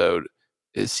episode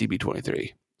is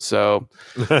CB-23. So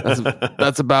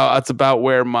that's about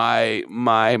where my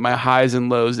highs and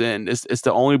lows end. It's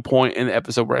the only point in the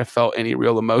episode where I felt any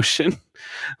real emotion.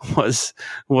 was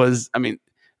I mean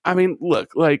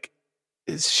look, like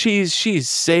she's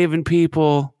saving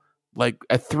people like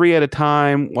at 3 at a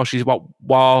time while she's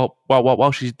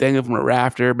while she's dangling from a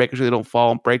rafter, making sure they don't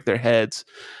fall and break their heads.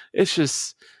 It's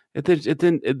just and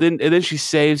then she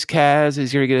saves Kaz.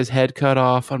 He's gonna get his head cut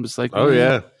off. I'm just like, oh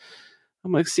yeah.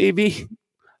 I'm like, CB.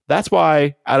 That's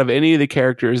why out of any of the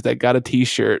characters that got a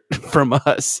T-shirt from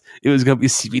us, it was going to be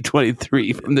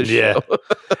CB23 from the show.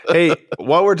 Hey,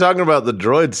 while we're talking about the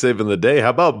droid saving the day,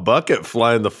 how about Bucket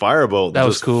flying the firebolt? That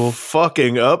was cool.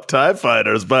 Fucking up TIE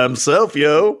fighters by himself,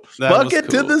 yo.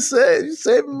 Bucket to the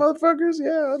saving motherfuckers.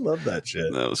 Yeah, I love that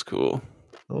shit. That was cool.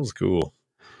 That was cool.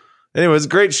 Anyway, it's a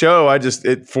great show.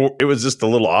 It was just a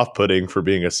little off-putting for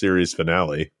being a series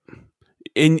finale.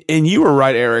 And you were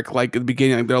right, Eric. Like at the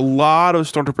beginning, like, there are a lot of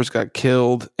stormtroopers got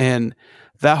killed, and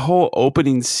that whole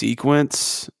opening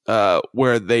sequence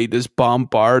where they just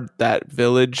bombard that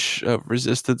village of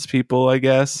resistance people, I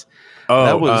guess. Oh,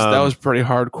 that was pretty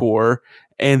hardcore.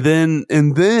 And then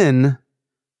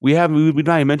we've not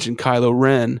even mentioned Kylo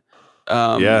Ren.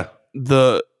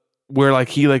 Where like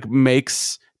he like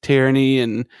makes Tyranny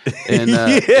and in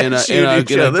a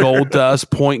gold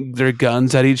dust point their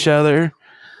guns at each other.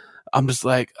 I'm just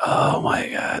like, oh my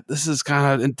God, this is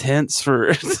kind of intense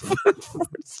for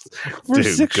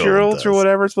 6-year-olds or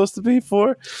whatever it's supposed to be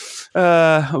for.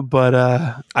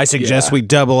 But I suggest we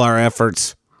double our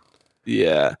efforts.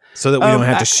 Yeah. So that we don't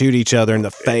have to shoot each other in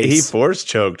the face. He force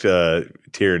choked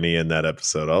Tyranny in that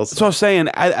episode also. So I was saying,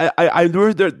 I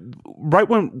right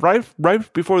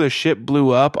before the ship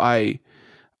blew up, I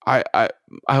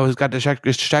got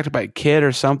distracted by a kid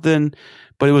or something.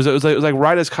 But it was like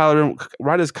right as Kylo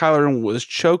Ren was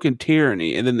choking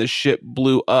Tyranny, and then the ship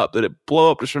blew up. Did it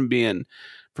blow up just from being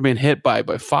hit by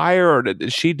fire, or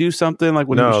did she do something like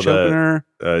when he was choking her?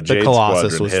 The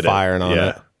Colossus was firing on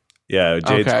it. Yeah,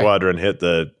 Jade Squadron hit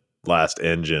the last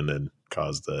engine and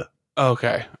caused the.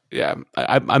 Okay, yeah,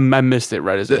 I missed it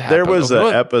right as it happened. There was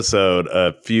an episode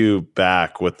a few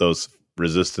back with those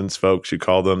resistance folks. You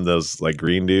call them those like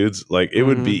green dudes. Like it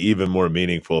would be even more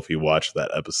meaningful if you watched that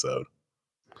episode.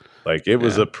 Like it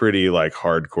was a pretty like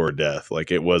hardcore death. Like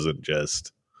it wasn't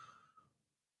just.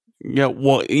 Yeah,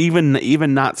 well, even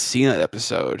not seeing that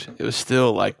episode, it was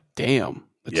still like, damn,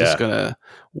 it's just gonna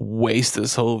waste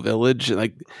this whole village. And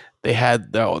like they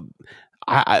had,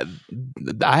 I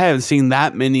haven't seen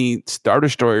that many Star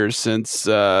Destroyers since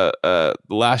The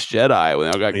Last Jedi when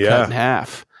they got cut in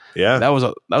half. Yeah, that was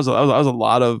a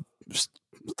lot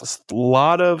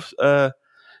of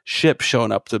ships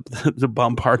showing up to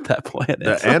bombard that planet.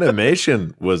 The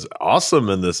animation was awesome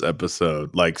in this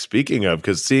episode. Like speaking of,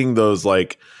 because seeing those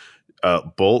like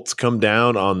bolts come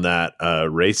down on that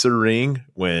racer ring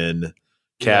when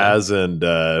Kaz and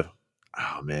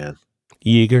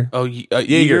Yeager. Oh,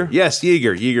 Yeager. Yes,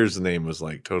 Yeager. Yeager's name was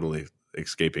like totally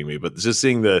escaping me, but just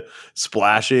seeing the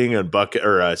splashing and Bucket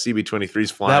or CB-23's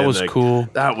flying. That was cool.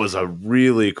 That was a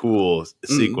really cool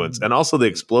sequence, and also the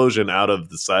explosion out of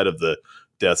the side of the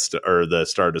the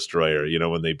Star Destroyer, you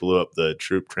know, when they blew up the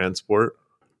troop transport.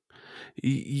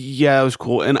 Yeah, it was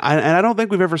cool. And I don't think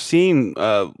we've ever seen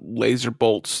laser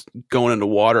bolts going into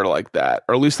water like that,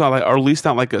 or at least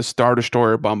not like a Star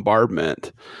Destroyer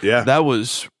bombardment. Yeah, that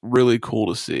was really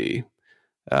cool to see.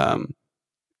 But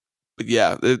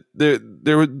yeah, there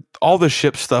were all the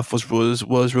ship stuff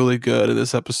was really good in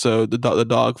this episode. The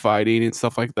dog fighting and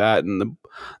stuff like that, and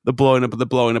the blowing up of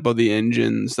the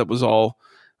engines. That was all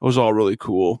really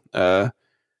cool.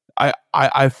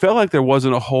 I felt like there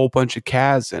wasn't a whole bunch of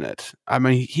Kaz in it. I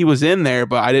mean, he was in there,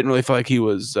 but I didn't really feel like he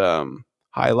was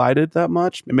highlighted that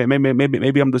much.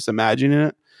 Maybe I'm just imagining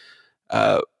it.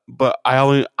 But I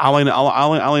only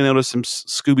noticed some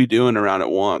Scooby Dooing around it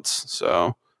once.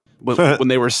 So when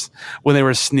they were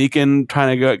sneaking,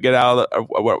 trying to get out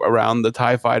around the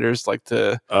TIE fighters, like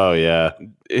to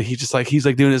he's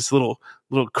like doing this little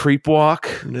creep walk.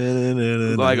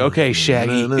 Like, okay,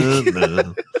 Shaggy.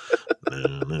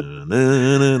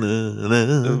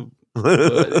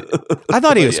 I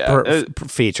thought he was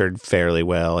featured fairly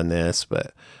well in this,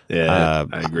 but I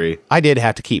agree. I did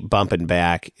have to keep bumping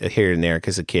back here and there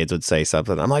because the kids would say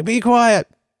something. I'm like, be quiet.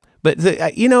 But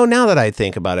now that I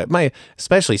think about it,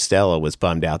 especially Stella was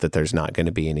bummed out that there's not going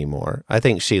to be any more. I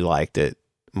think she liked it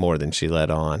more than she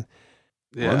let on.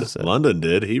 Yeah, London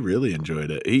did. He really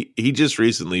enjoyed it. He just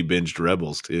recently binged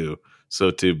Rebels too.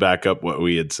 So to back up what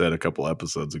we had said a couple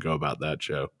episodes ago about that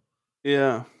show.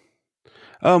 Yeah.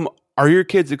 Are your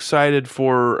kids excited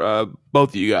for both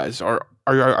of you guys?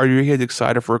 Are you kids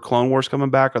excited for Clone Wars coming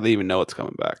back, or they even know it's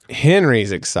coming back?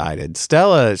 Henry's excited.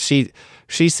 Stella, she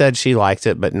said she liked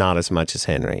it, but not as much as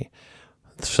Henry.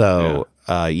 So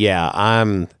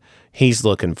he's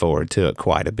looking forward to it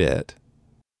quite a bit.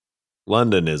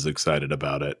 London is excited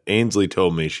about it. Ainsley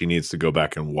told me she needs to go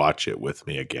back and watch it with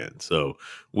me again. So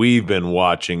we've been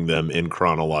watching them in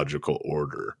chronological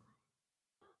order.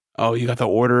 Oh, you got the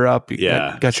order up. You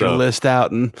got your list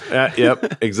out. And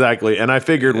yep, exactly. And I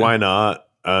figured why not?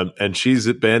 And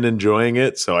she's been enjoying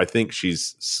it. So I think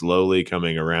she's slowly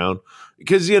coming around.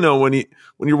 Because, when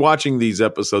you're watching these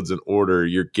episodes in order,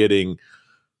 you're getting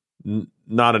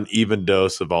not an even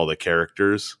dose of all the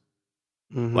characters.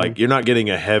 Mm-hmm. Like, you're not getting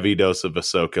a heavy dose of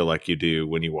Ahsoka like you do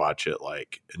when you watch it,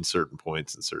 like, in certain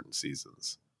points in certain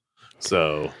seasons.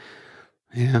 So,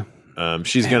 yeah.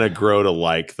 She's going to grow to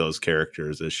like those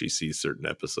characters as she sees certain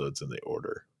episodes in the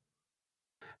order.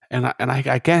 And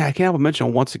I can't help but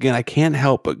mention once again, I can't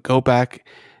help but go back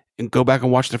and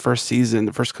watch the first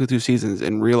two seasons,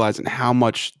 and realizing how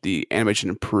much the animation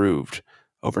improved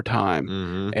over time.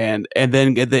 Mm-hmm. And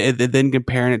then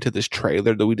comparing it to this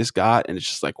trailer that we just got, and it's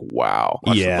just like, wow.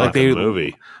 Yeah. Like a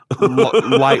movie.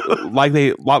 like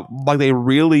they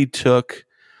really took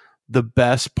the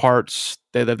best parts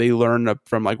that they learned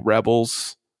from like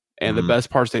Rebels, and the best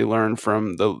parts they learned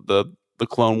from the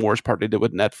Clone Wars part they did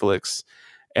with Netflix,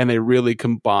 and they really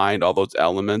combined all those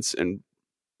elements. And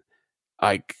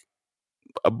like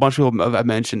a bunch of people have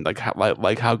mentioned like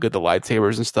how good the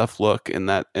lightsabers and stuff look in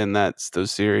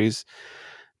those series.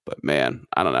 But man,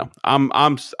 I don't know. I'm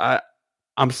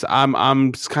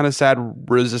kind of sad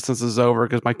Resistance is over,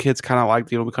 because my kids kind of liked,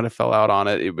 we kind of fell out on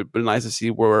it. It would be nice to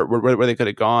see where they could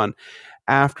have gone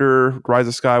after Rise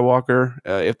of Skywalker,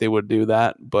 if they would do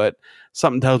that. But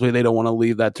something tells me they don't want to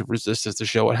leave that to Resistance to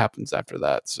show what happens after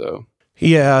that. So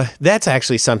yeah, that's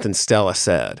actually something Stella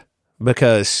said,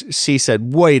 because she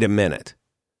said, "Wait a minute,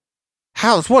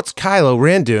 what's Kylo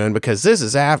Ren doing? Because this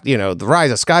is after, the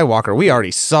Rise of Skywalker. We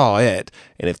already saw it.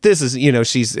 And if this is,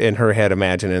 she's in her head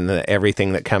imagining that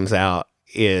everything that comes out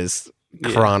is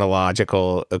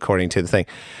chronological according to the thing."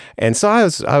 And so I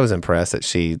was impressed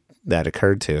that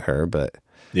occurred to her, but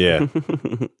yeah,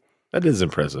 that is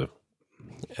impressive.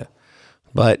 Yeah,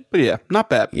 but yeah, not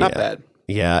bad. Not bad.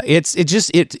 Yeah.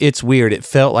 It's weird. It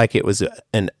felt like it was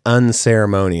an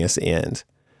unceremonious end.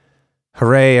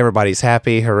 Hooray, everybody's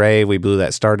happy. Hooray, we blew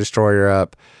that Star Destroyer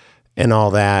up and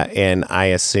all that. And I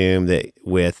assume that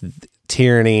with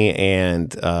Tyranny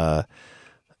and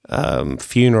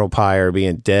Funeral Pyre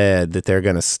being dead, that they're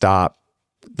going to stop.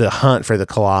 The hunt for the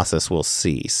Colossus will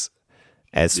cease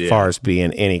as far as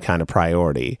being any kind of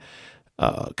priority.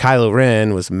 Kylo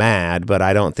Ren was mad, but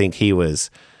I don't think he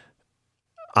was,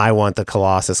 I want the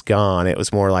Colossus gone. It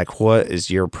was more like, what is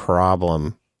your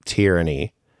problem,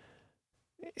 Tyranny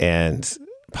and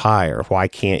Pyre? Why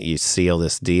can't you seal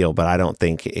this deal? But I don't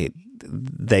think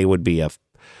they would be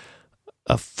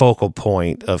a focal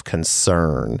point of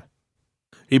concern.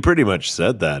 He pretty much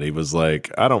said that. He was like,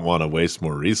 I don't want to waste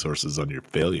more resources on your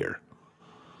failure.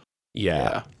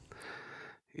 Yeah.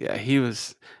 Yeah, he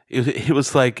was. It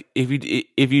was like, if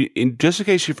you, just in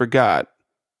case you forgot,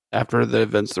 after the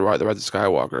events, the Rise of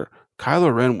Skywalker,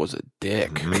 Kylo Ren was a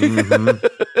dick. Mm-hmm.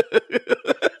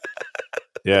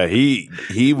 Yeah,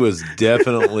 he was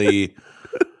definitely.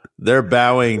 They're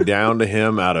bowing down to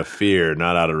him out of fear,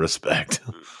 not out of respect.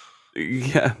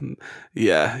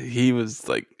 Yeah, he was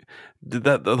like, did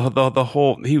that the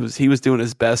whole. He was doing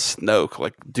his best Snoke,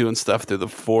 like doing stuff through the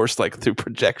Force, like through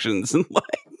projections, and like,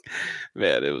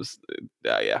 man, it was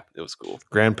it was cool.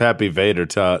 Grandpappy Vader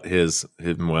taught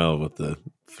him well with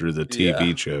through the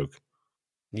TV choke.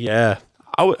 Yeah,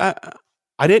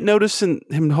 I didn't notice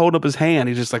him hold up his hand.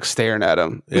 He's just like staring at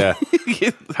him. Yeah.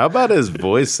 How about his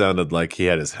voice sounded like he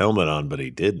had his helmet on, but he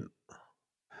didn't?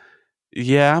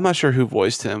 Yeah, I'm not sure who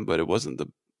voiced him, but it wasn't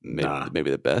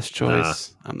maybe the best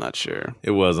choice. I'm not sure.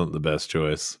 It wasn't the best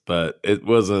choice, but it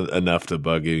wasn't enough to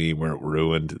bug me where it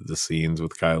ruined the scenes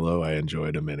with Kylo. I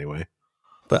enjoyed him anyway.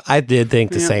 But I did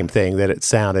think the same thing, that it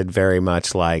sounded very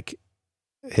much like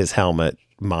his helmet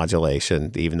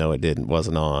modulation, even though it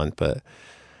wasn't on. But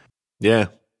yeah,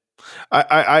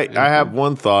 I have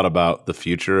one thought about the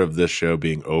future of this show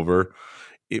being over.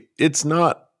 It's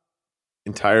not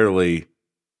entirely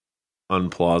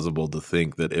unplausible to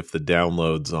think that if the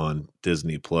downloads on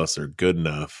Disney Plus are good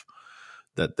enough,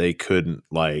 that they couldn't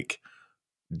like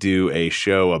do a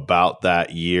show about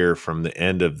that year from the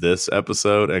end of this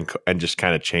episode and just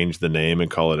kind of change the name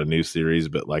and call it a new series,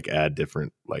 but like add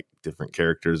different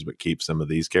characters, but keep some of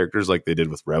these characters like they did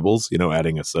with Rebels,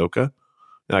 adding Ahsoka,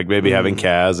 like maybe having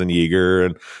Kaz and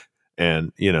Yeager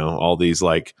and all these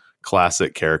like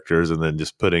classic characters and then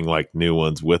just putting like new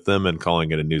ones with them and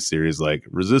calling it a new series like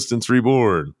Resistance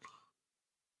Reborn.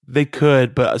 They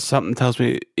could, but something tells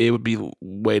me it would be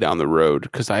way down the road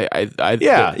because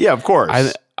Yeah, of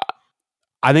course.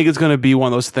 I think it's going to be one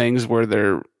of those things where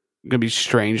they're going to be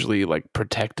strangely like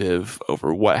protective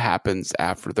over what happens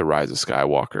after the Rise of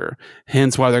Skywalker.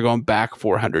 Hence why they're going back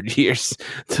 400 years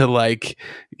to like,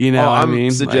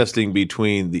 I'm suggesting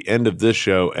between the end of this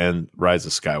show and Rise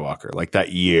of Skywalker, like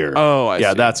that year. Oh, I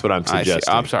see. That's what I'm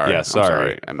suggesting. I'm sorry. Yeah,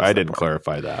 sorry. I didn't part.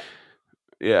 Clarify that.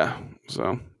 Yeah.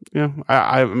 So,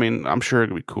 I mean, I'm sure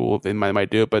it'd be cool if they might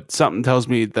do it, but something tells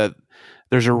me that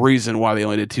there's a reason why they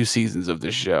only did 2 seasons of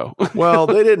this show. Well,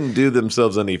 they didn't do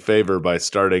themselves any favor by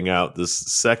starting out this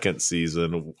second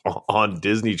season on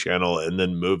Disney Channel and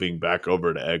then moving back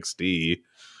over to XD.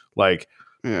 Like,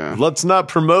 let's not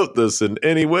promote this in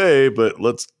any way, but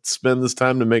let's spend this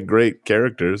time to make great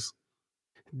characters.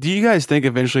 Do you guys think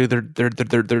eventually they're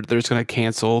just going to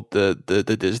cancel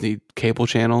the Disney cable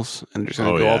channels and they're just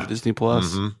going to go all to Disney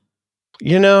Plus?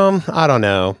 Mm-hmm. I don't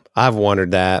know. I've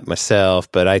wondered that myself,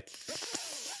 but I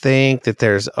think that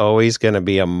there's always going to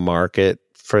be a market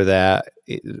for that,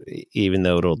 even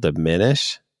though it'll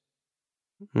diminish.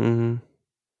 Mm-hmm.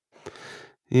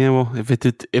 Yeah, well, if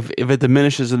it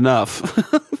diminishes enough,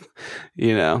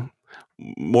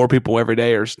 more people every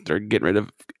day are getting rid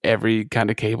of every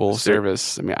kind of cable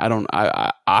service. I mean,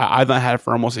 I've not had it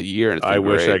for almost a year. And I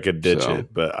wish I could ditch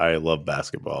it, but I love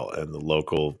basketball, and the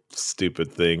local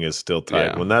stupid thing is still tight.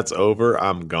 Yeah. When that's over,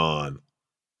 I'm gone.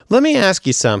 Let me ask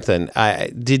you something.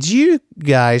 Did you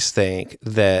guys think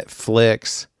that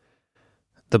Flicks,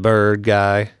 the bird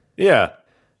guy,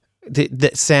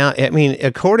 that sound? I mean,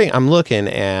 I'm looking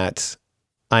at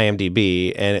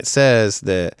IMDb, and it says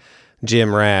that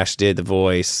Jim Rash did the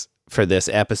voice for this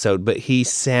episode, but he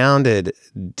sounded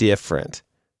different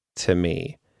to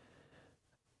me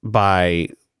by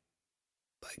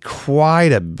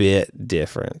quite a bit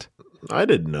different. I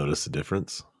didn't notice a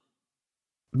difference.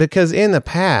 Because in the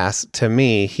past, to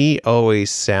me, he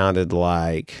always sounded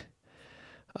like,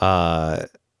 the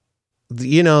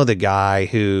guy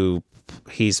who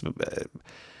he's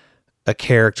a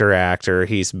character actor.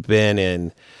 He's been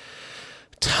in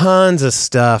tons of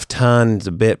stuff, tons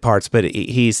of bit parts, but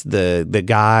he's the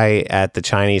guy at the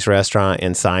Chinese restaurant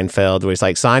in Seinfeld where he's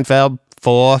like, Seinfeld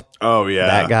 4. Oh, yeah.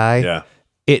 That guy. Yeah.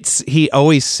 He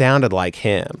always sounded like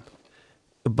him,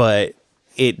 but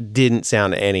it didn't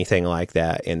sound anything like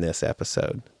that in this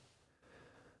episode.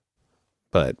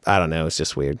 But I don't know. It's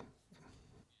just weird.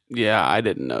 Yeah, I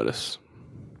didn't notice.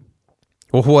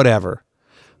 Well, whatever.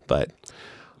 But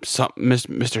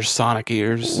Mr. Sonic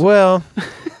Ears. Well,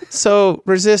 so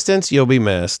Resistance, you'll be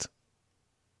missed.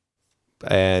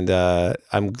 And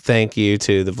thank you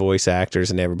to the voice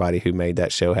actors and everybody who made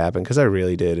that show happen, because I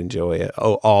really did enjoy it.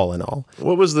 Oh, all in all.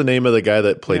 What was the name of the guy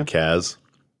that played Kaz?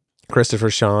 Christopher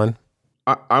Sean.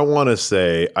 I want to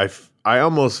say I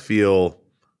almost feel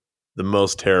the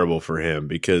most terrible for him,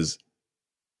 because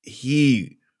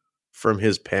from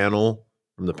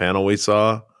the panel we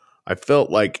saw, I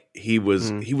felt like he was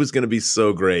going to be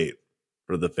so great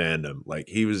for the fandom. Like,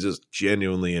 he was just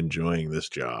genuinely enjoying this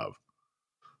job.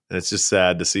 And it's just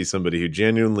sad to see somebody who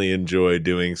genuinely enjoyed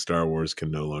doing Star Wars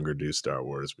can no longer do Star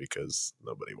Wars because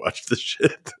nobody watched the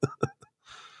shit.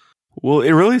 Well,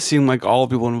 it really seemed like all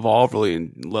the people involved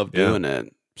really loved doing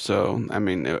it. So, I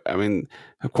mean,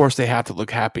 of course they have to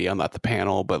look happy on the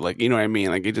panel, but like, you know what I mean?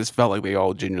 Like, it just felt like they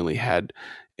all genuinely had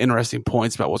interesting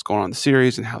points about what's going on in the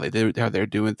series and how they're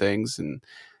doing things and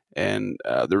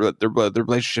the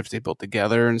relationships they built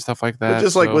together and stuff like that. But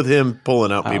just like with him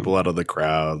pulling out people out of the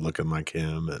crowd looking like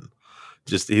him, and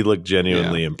just he looked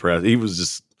genuinely impressed. He was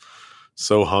just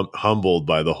so humbled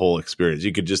by the whole experience.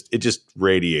 It just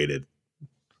radiated.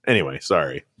 Anyway,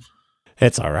 sorry.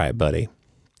 It's all right, buddy.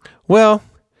 Well,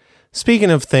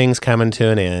 speaking of things coming to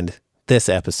an end, this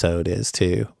episode is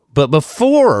too. But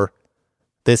before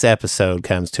this episode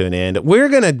comes to an end, we're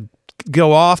going to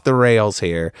go off the rails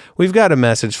here. We've got a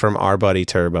message from our buddy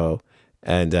Turbo,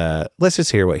 and let's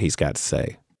just hear what he's got to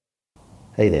say.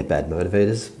 Hey there, Bad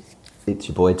Motivators. It's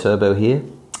your boy Turbo here.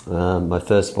 My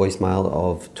first voicemail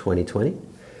of 2020.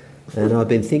 And I've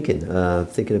been thinking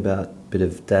about a bit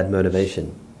of dad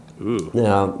motivation. Ooh.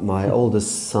 Now, my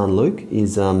oldest son, Luke,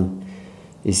 is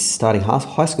starting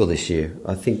high school this year.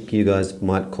 I think you guys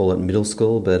might call it middle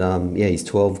school, but he's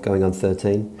 12 going on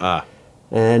 13.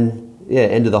 And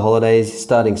end of the holidays,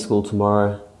 starting school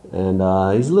tomorrow, and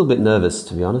he's a little bit nervous,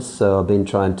 to be honest. So I've been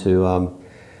trying to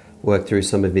work through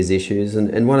some of his issues,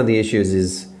 and one of the issues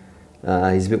is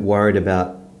he's a bit worried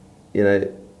about,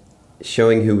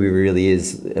 showing who he really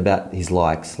is about his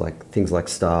likes, like things like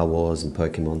Star Wars and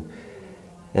Pokemon.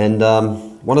 And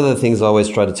one of the things I always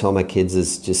try to tell my kids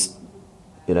is just,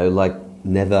 like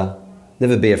never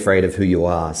be afraid of who you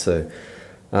are. So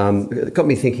it got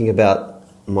me thinking about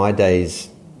my days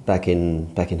back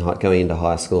in going into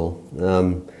high school,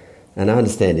 and I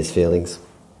understand his feelings.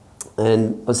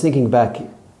 And I was thinking back,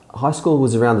 high school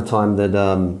was around the time that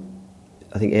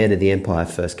I think Heir to the Empire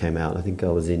first came out. I think I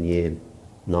was in year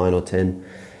 9 or 10,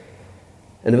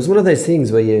 and it was one of those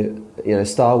things where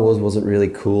Star Wars wasn't really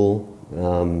cool.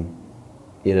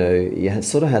 You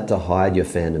sort of had to hide your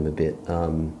fandom a bit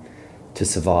to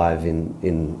survive in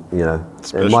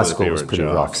and my school was pretty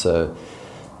rough. So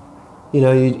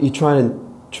you try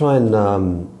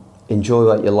and enjoy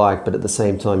what you like, but at the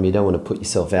same time you don't want to put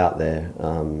yourself out there.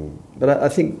 But I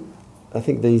think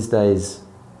these days,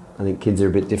 I think kids are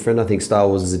a bit different. I think Star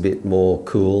Wars is a bit more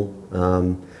cool.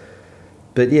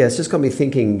 But yeah, it's just got me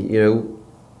thinking.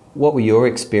 What were your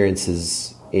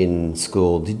experiences in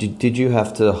school? Did you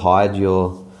have to hide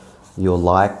your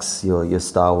likes, your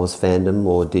Star Wars fandom,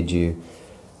 or did you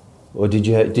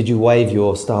wave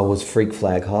your Star Wars freak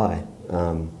flag high?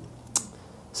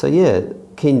 So yeah,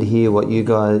 keen to hear what your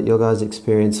guys'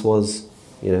 experience was,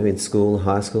 in school and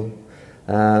high school.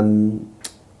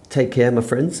 Take care, my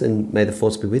friends, and may the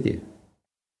force be with you.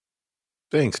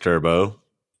 Thanks, Turbo.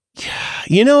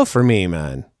 For me,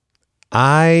 man,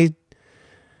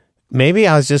 maybe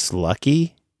I was just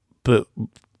lucky, but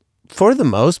for the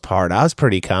most part, I was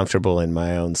pretty comfortable in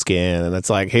my own skin. And it's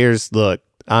like, look,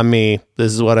 I'm me.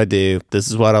 This is what I do. This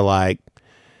is what I like.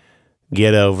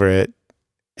 Get over it.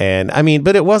 And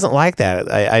but it wasn't like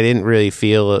that. I didn't really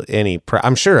feel any,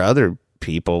 I'm sure other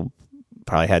people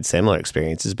probably had similar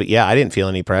experiences, but yeah, I didn't feel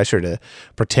any pressure to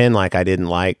pretend like I didn't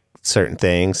like certain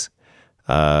things.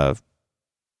 I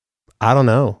don't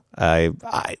know. I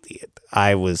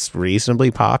was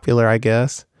reasonably popular, I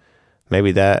guess.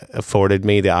 Maybe that afforded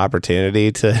me the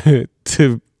opportunity to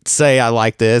say I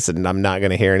like this and I'm not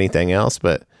going to hear anything else,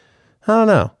 but I don't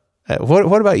know.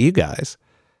 What about you guys?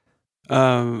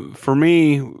 For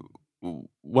me,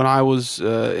 when I was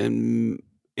entering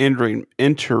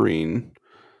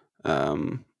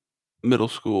middle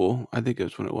school, I think it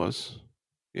was when it was.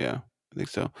 Yeah, I think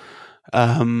so.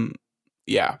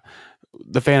 Yeah,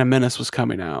 the Phantom Menace was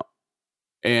coming out,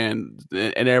 and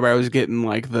everybody was getting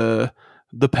like the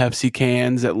Pepsi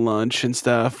cans at lunch and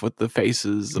stuff with the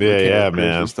faces of the characters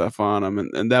and stuff on them,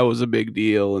 and that was a big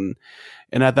deal. And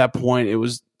at that point, it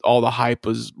was all the hype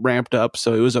was ramped up,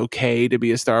 so it was okay to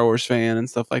be a Star Wars fan and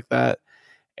stuff like that.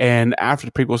 And after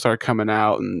the prequels started coming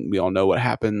out, and we all know what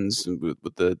happens with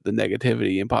the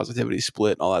negativity and positivity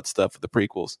split and all that stuff with the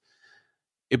prequels,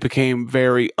 it became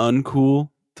very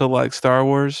uncool to like Star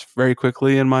Wars very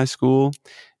quickly in my school.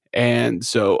 And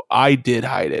so I did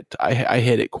hide it. I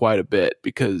hid it quite a bit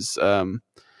because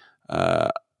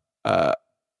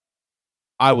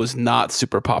I was not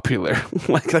super popular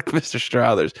like Mr.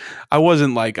 Strothers. I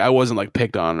wasn't like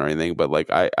picked on or anything, but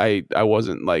like I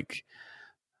wasn't like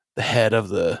the head of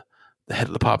the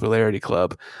popularity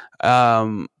club.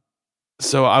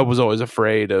 So I was always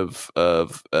afraid of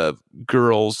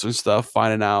girls and stuff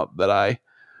finding out that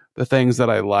the things that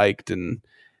I liked, and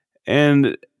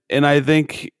I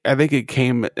think it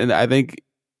came, and I think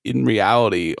in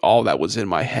reality all that was in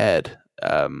my head.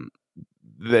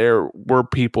 There were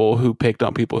people who picked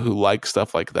on people who like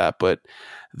stuff like that, but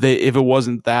if it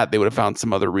wasn't that, they would have found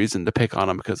some other reason to pick on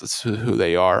them because it's who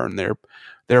they are, and they're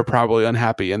probably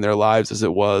unhappy in their lives as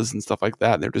it was and stuff like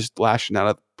that, and they're just lashing out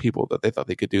at people that they thought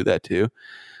they could do that to.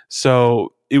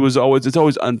 So it's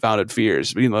always unfounded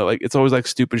fears. Like it's always like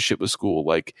stupid shit with school,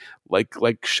 like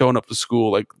showing up to school,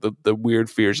 like the weird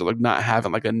fears of like not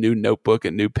having like a new notebook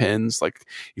and new pens. Like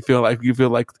you feel like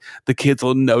the kids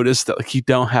will notice that like you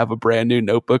don't have a brand new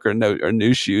notebook or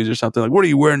new shoes or something. Like, what are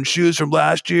you wearing, shoes from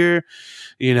last year?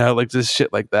 Like just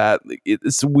shit like that. Like,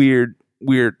 it's weird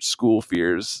school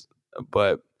fears.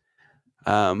 But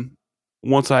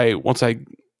once I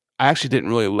actually didn't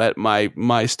really let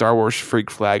my Star Wars freak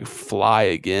flag fly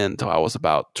again until I was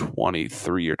about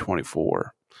 23 or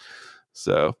 24.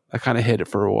 So I kind of hid it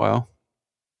for a while.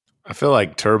 I feel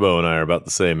like Turbo and I are about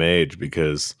the same age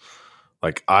because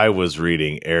like I was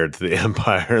reading Heir to the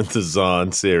Empire and the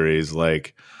Zahn series,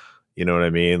 like, you know what I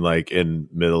mean? Like in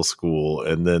middle school.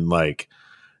 And then like,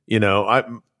 I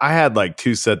had like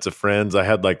two sets of friends. I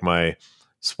had like my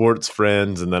sports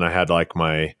friends, and then I had like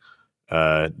my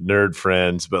nerd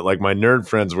friends, but like my nerd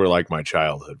friends were like my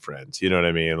childhood friends, you know what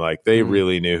I mean? Like they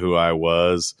really knew who I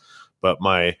was, but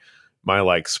my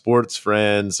like sports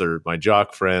friends or my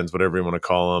jock friends, whatever you want to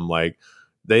call them, like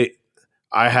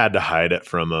I had to hide it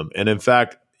from him. And in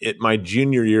fact, my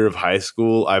junior year of high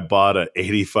school, I bought an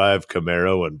 85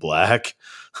 Camaro in black.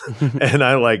 And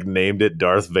I like named it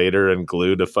Darth Vader and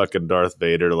glued a fucking Darth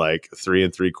Vader like 3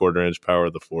 3/4 inch power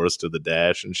of the force to the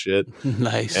dash and shit.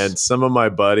 Nice. And some of my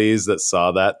buddies that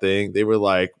saw that thing, they were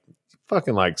like,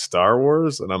 fucking like Star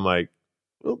Wars. And I'm like,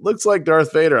 well, it looks like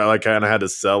Darth Vader. I like kind of had to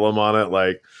sell them on it.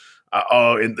 Like,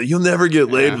 and you'll never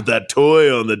get laid with that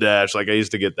toy on the dash. Like I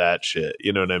used to get that shit.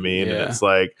 You know what I mean? Yeah. And it's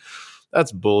like,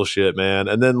 that's bullshit, man.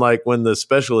 And then like when the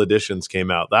special editions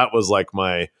came out, that was like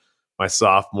my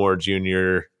sophomore,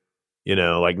 junior,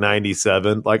 like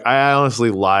 97. Like I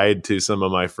honestly lied to some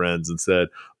of my friends and said,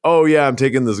 oh yeah, I'm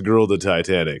taking this girl to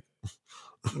Titanic.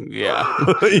 Yeah.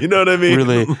 You know what I mean?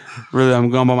 Really, I'm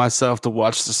going by myself to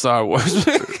watch the Star Wars.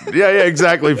 Yeah,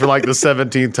 exactly. For like the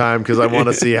 17th time, because I want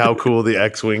to see how cool the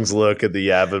X-Wings look at the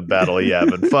Yavin Battle of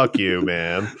Yavin. Fuck you,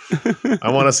 man.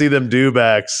 I want to see them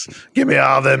dewbacks. Give me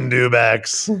all them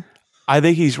dewbacks. I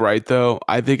think he's right, though.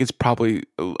 I think it's probably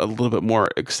a little bit more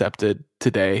accepted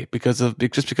today because of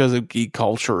geek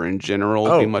culture in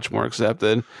general being much more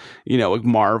accepted. Like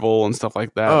Marvel and stuff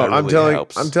like that. Oh, that really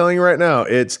helps. I'm telling you right now,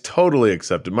 it's totally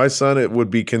accepted. My son, it would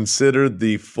be considered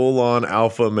the full-on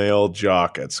alpha male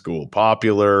jock at school.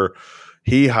 Popular.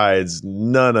 He hides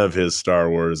none of his Star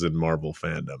Wars and Marvel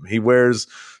fandom. He wears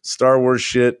Star Wars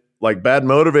shit like Bad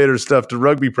Motivator stuff to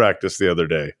rugby practice the other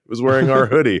day. He was wearing our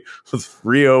hoodie with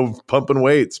Rio pumping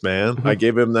weights, man. I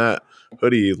gave him that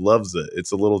hoodie. He loves it.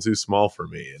 It's a little too small for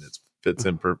me, and it fits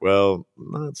in well,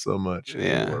 not so much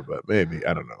anymore, but maybe.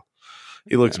 I don't know.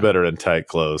 He looks better in tight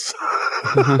clothes.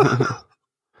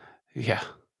 Yeah.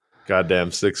 Goddamn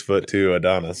 6'2"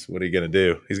 Adonis. What are you gonna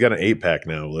do? He's got an 8-pack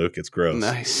now, Luke. It's gross.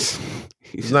 Nice.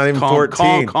 He's not even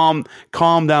 14. Calm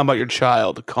down about your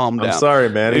child. Calm down. I'm sorry,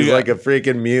 man. He's like a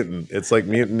freaking mutant. It's like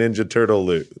Mutant Ninja Turtle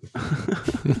Luke.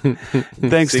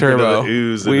 Thanks, Turbo. The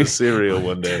ooze in a cereal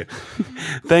one day.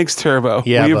 Thanks, Turbo.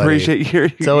 Yeah, we buddy. appreciate your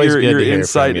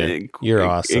insight You're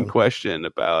awesome. in question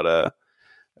about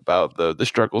the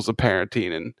struggles of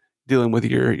parenting and dealing with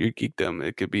your geekdom.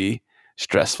 It could be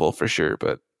stressful for sure,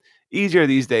 but easier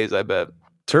these days, I bet.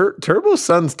 Turbo's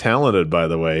son's talented, by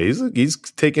the way. He's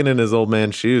taken in his old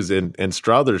man's shoes and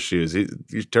Strother's shoes.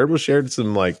 Turbo shared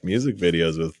some like music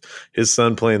videos with his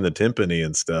son playing the timpani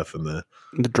and stuff and the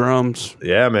drums.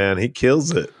 Yeah, man, he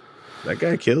kills it. That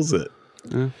guy kills it.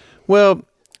 Yeah. Well,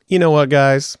 you know what,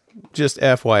 guys? Just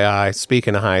FYI,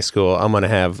 speaking of high school, I'm going to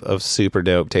have a super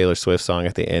dope Taylor Swift song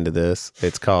at the end of this.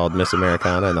 It's called Miss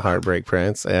Americana and the Heartbreak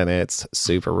Prince, and it's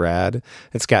super rad.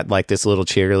 It's got like this little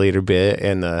cheerleader bit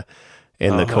in the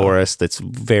chorus that's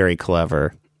very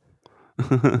clever.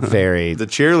 Very. The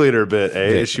cheerleader bit,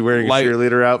 eh? Is she wearing a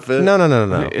cheerleader outfit?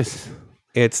 No.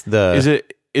 It's the.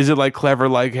 Is it like clever,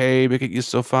 like, hey, make it, you're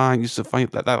so fine,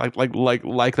 that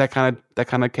like that kind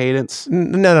of cadence?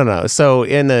 No. So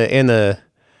in the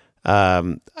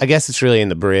I guess it's really in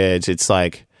the bridge. It's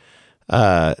like,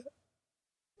 and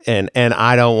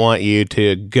I don't want you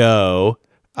to go.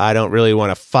 I don't really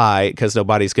want to fight because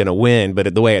nobody's going to win.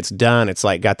 But the way it's done, it's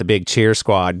like got the big cheer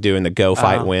squad doing the go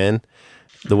fight win.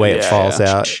 The way it falls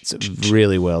out, it's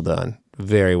really well done.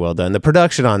 Very well done. The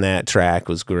production on that track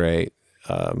was great.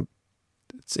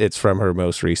 It's from her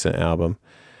most recent album.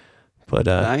 But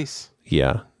nice.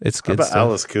 Yeah, it's good How about stuff.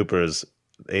 Alice Cooper's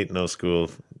Ain't No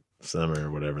School Summer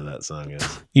or whatever that song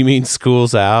is? You mean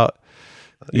School's Out?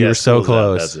 You were so School's Out,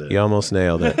 close. that's it. You almost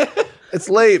nailed it. It's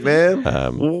late, man.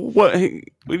 What did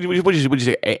you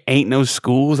say? Ain't no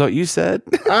school? Is that what you said?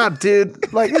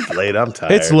 Dude, like it's late. I'm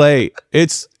tired. It's late.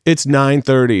 It's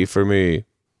 9:30 for me.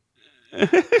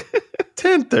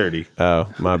 10:30.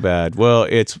 Oh, my bad. Well,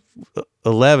 it's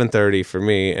 11:30 for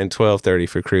me and 12:30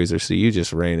 for Cruiser. So you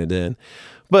just rein it in.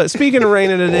 But speaking of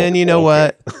reining it in, you know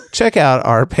what? Check out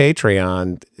our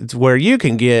Patreon. It's where you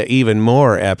can get even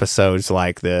more episodes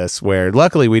like this, where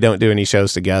luckily we don't do any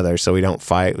shows together, so we don't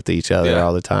fight with each other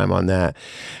all the time on that.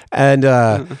 And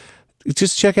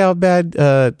just check out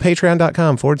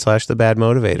patreon.com/The Bad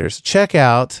Motivators. Check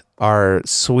out our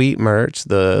sweet merch.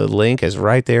 The link is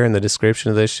right there in the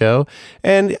description of this show.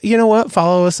 And you know what?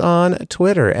 Follow us on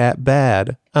Twitter at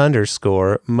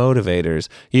 @bad_motivators.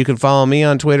 You can follow me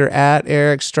on Twitter at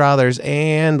Eric Strothers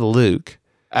and Luke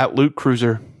At Luke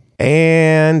Cruiser.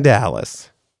 and Dallas.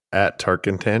 At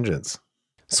Tarkin Tangents.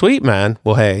 Sweet, man.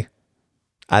 Well, hey,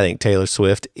 I think Taylor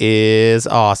Swift is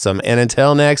awesome. And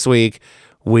until next week,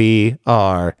 we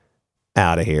are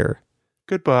out of here.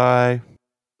 Goodbye.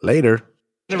 Later.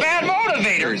 The Bad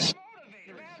Motivators.